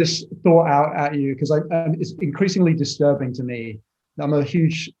throw this thought out at you because it's increasingly disturbing to me. I'm a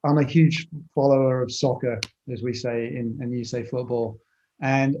huge follower of soccer, as we say and you say football,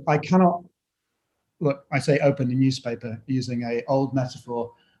 and I cannot look. I say open the newspaper using an old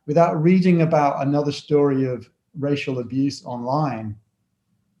metaphor without reading about another story of racial abuse online,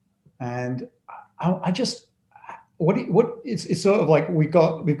 and I just. It's sort of like we've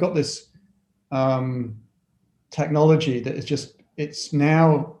got this technology that is just it's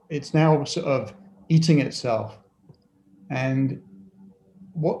now sort of eating itself. And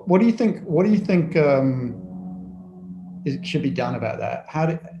what do you think it should be done about that?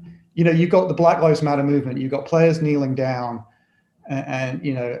 You've got the Black Lives Matter movement, you've got players kneeling down and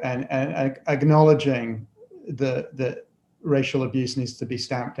acknowledging that racial abuse needs to be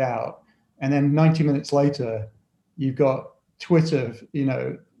stamped out, and then 90 minutes later you've got Twitter,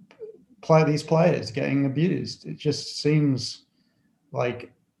 these players getting abused. It just seems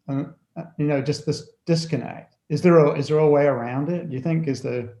like, just this disconnect. Is there a way around it? Do you think? I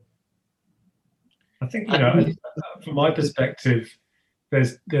think, from my perspective,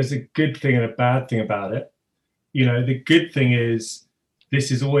 there's a good thing and a bad thing about it. You know, the good thing is this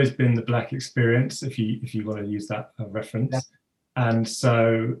has always been the Black experience, if you want to use that reference. Yeah. And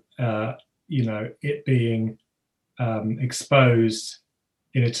so, you know, it being exposed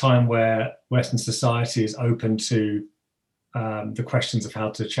in a time where Western society is open to the questions of how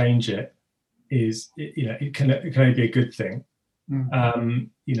to change it you know, it can only be a good thing.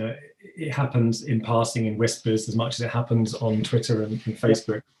 You know, it happens in passing, in whispers, as much as it happens on Twitter and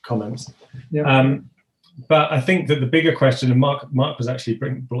Facebook comments. Yeah. But I think that the bigger question, and Mark was actually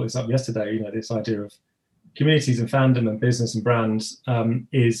brought this up yesterday, you know, this idea of communities and fandom and business and brands,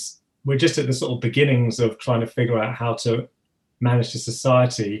 is we're just at the sort of beginnings of trying to figure out how to manage a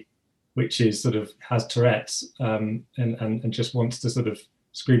society which is sort of has Tourette's and just wants to sort of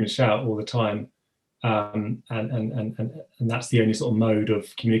scream and shout all the time. And that's the only sort of mode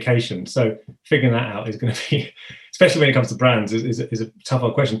of communication. So figuring that out is going to be, especially when it comes to brands, is a tough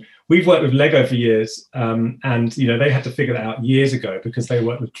old question. We've worked with Lego for years, and you know, they had to figure that out years ago because they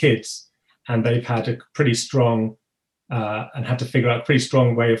work with kids, and they've had a pretty strong and had to figure out a pretty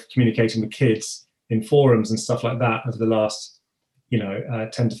strong way of communicating with kids in forums and stuff like that over the last, you know,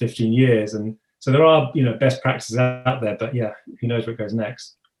 10 to 15 years. And so there are, you know, best practices out there, but yeah, who knows what goes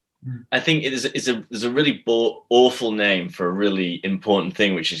next. I think there's a really awful name for a really important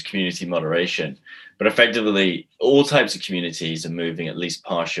thing, which is community moderation. But effectively, all types of communities are moving at least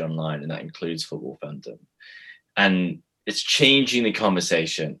partially online, and that includes football fandom. And it's changing the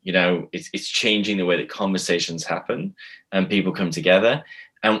conversation. You know, it's changing the way that conversations happen and people come together.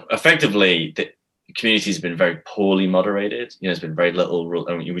 And effectively, the community has been very poorly moderated. You know, there's been very little rule.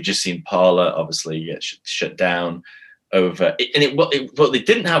 I mean, we've just seen Parler obviously get shut down over it, and what they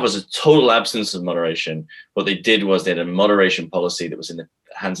didn't have was a total absence of moderation. What they did was they had a moderation policy that was in the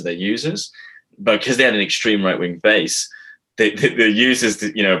hands of their users, but because they had an extreme right-wing base, the users,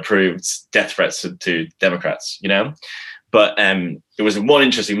 you know, approved death threats to Democrats, you know. But there was one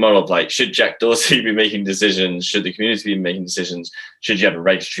interesting model of like, should Jack Dorsey be making decisions? Should the community be making decisions? Should you have a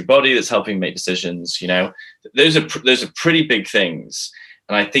regulatory body that's helping make decisions? You know, those are pretty big things.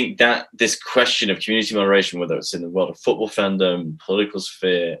 And I think that this question of community moderation, whether it's in the world of football fandom, political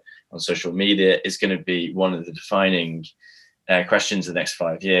sphere, on social media, is going to be one of the defining questions in the next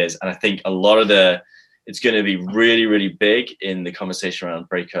 5 years. And I think a lot of it's going to be really, really big in the conversation around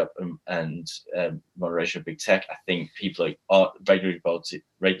breakup and moderation of big tech. I think regulatory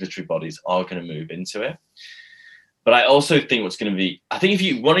bodies are going to move into it. But I also think I think if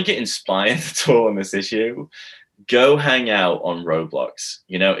you want to get inspired at all on this issue, go hang out on Roblox.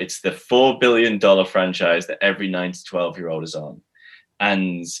 You know, it's the $4 billion franchise that every 9 to 12-year-old is on.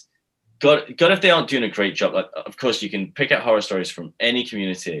 And God, if they aren't doing a great job, like, of course, you can pick out horror stories from any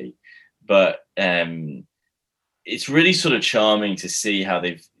community, but it's really sort of charming to see how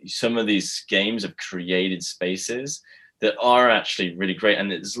some of these games have created spaces that are actually really great. And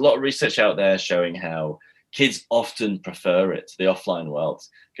there's a lot of research out there showing how kids often prefer it to the offline world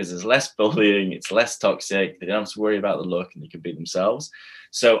because there's less bullying, it's less toxic, they don't have to worry about the look, and they can be themselves.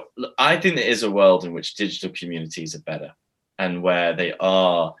 So I think there is a world in which digital communities are better, and where they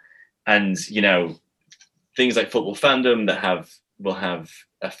are, and you know, things like football fandom that will have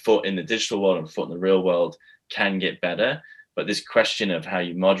a foot in the digital world and a foot in the real world can get better. But this question of how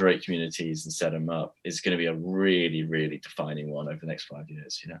you moderate communities and set them up is going to be a really, really defining one over the next 5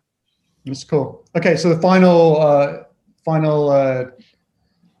 years, you know. That's cool. Okay, so the final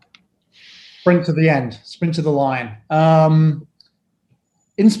sprint to the end, sprint to the line.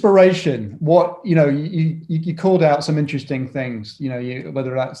 Inspiration. What, you know, you called out some interesting things. You know,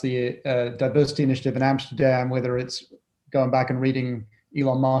 whether that's the diversity initiative in Amsterdam, whether it's going back and reading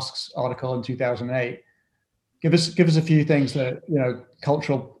Elon Musk's article in 2008. Give us a few things that, you know,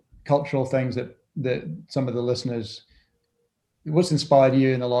 cultural things that some of the listeners. What's inspired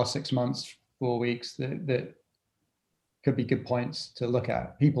you in the last 6 months, 4 weeks that could be good points to look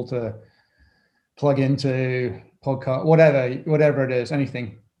at, people to plug into, podcast, whatever it is,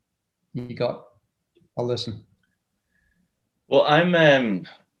 anything you got, I'll listen. Well,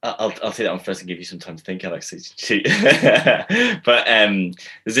 I'll take that one first and give you some time to think, Alex. But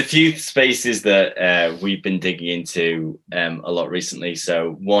there's a few spaces that we've been digging into a lot recently.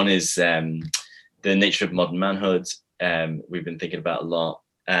 So one is the nature of modern manhood. We've been thinking about a lot,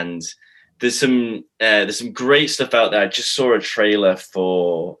 and there's some great stuff out there. I just saw a trailer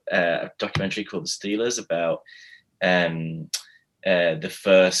for a documentary called The Steelers about the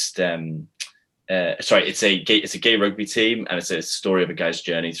first. It's a gay rugby team, and it's a story of a guy's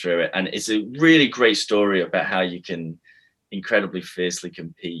journey through it, and it's a really great story about how you can incredibly fiercely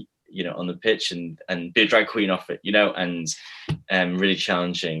compete, you know, on the pitch and be a drag queen off it, you know, and really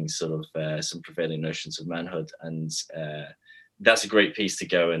challenging sort of some prevailing notions of manhood, and that's a great piece to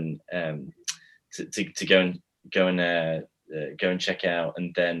go and to go and check out.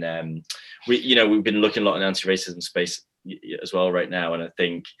 And then we've been looking a lot in anti-racism space as well right now, and I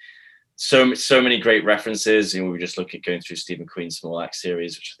think so many great references. We were just going through Stephen Queen's Small Axe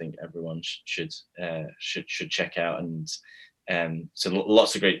series, which I think everyone should check out, and so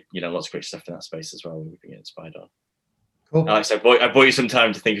lots of great stuff in that space as well. We've been getting inspired on. Cool. Alex, I bought you some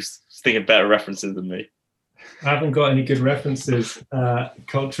time to think of better references than me. I haven't got any good references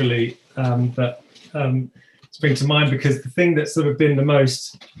culturally that spring to mind, because the thing that's sort of been the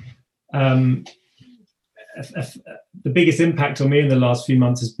most the biggest impact on me in the last few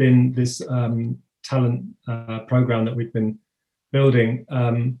months has been this talent program that we've been building,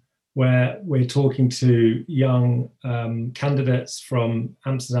 where we're talking to young candidates from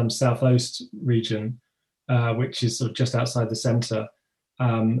Amsterdam's Southoost region, which is sort of just outside the centre,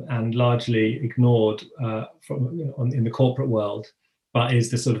 and largely ignored in the corporate world, but is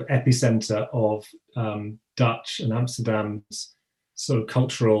the sort of epicentre of Dutch and Amsterdam's sort of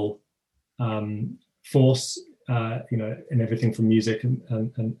cultural force, in everything from music and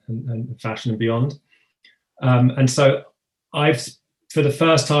fashion and beyond. And so I've, for the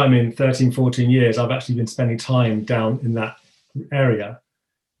first time in 13, 14 years, I've actually been spending time down in that area.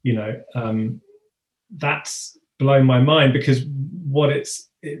 That's blown my mind, because what it's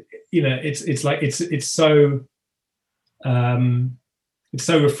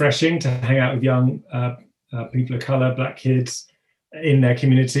so refreshing to hang out with young people of colour, black kids in their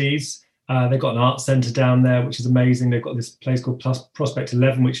communities. They've got an art centre down there, which is amazing. They've got this place called Prospect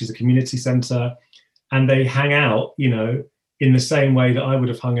 11, which is a community centre, and they hang out, in the same way that I would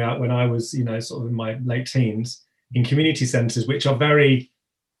have hung out when I was, sort of in my late teens, in community centres, which are very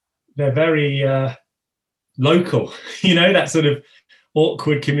local. That sort of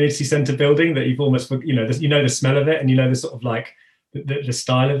awkward community centre building that you've almost, the smell of it, and the sort of like the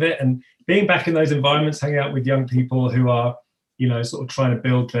style of it. And being back in those environments, hanging out with young people who are, sort of trying to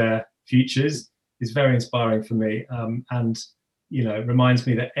build their futures, is very inspiring for me, and reminds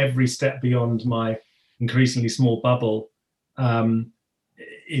me that every step beyond my increasingly small bubble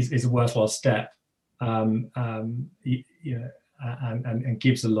is a worthwhile step, and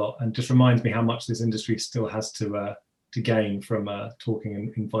gives a lot, and just reminds me how much this industry still has to gain from talking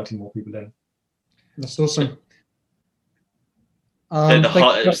and inviting more people in. That's awesome.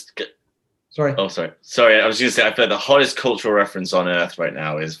 Sorry. Oh, sorry. I was going to say, I feel like the hottest cultural reference on earth right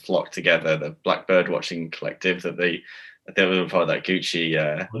now is Flock Together, the Black Bird Watching collective that they were part of that Gucci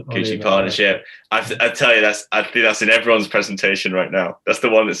partnership. I tell you, I think that's in everyone's presentation right now. That's the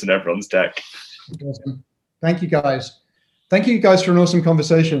one that's in everyone's deck. Awesome. Thank you guys for an awesome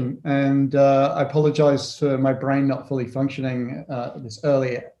conversation. And I apologize for my brain not fully functioning this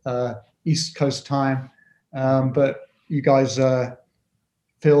early East Coast time, but you guys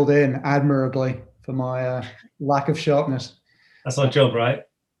filled in admirably for my lack of sharpness. That's our job, right?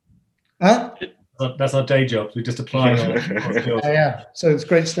 Huh? That's our day job. We just apply our skills. Yeah. So it's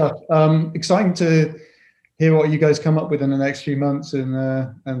great stuff. Exciting to hear what you guys come up with in the next few months,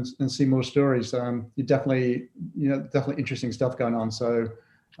 and see more stories. You definitely interesting stuff going on. So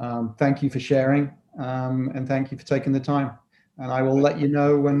thank you for sharing, and thank you for taking the time. And I will let you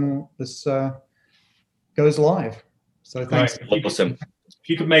know when this goes live. So thanks. Right. Awesome. If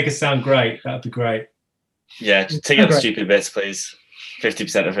you could make us sound great, that would be great. Yeah, just take out the stupid bits, please.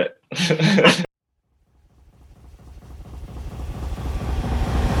 50% of it.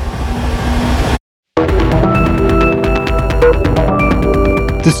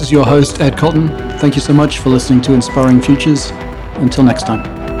 This is your host, Ed Cotton. Thank you so much for listening to Inspiring Futures. Until next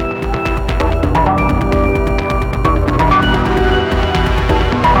time.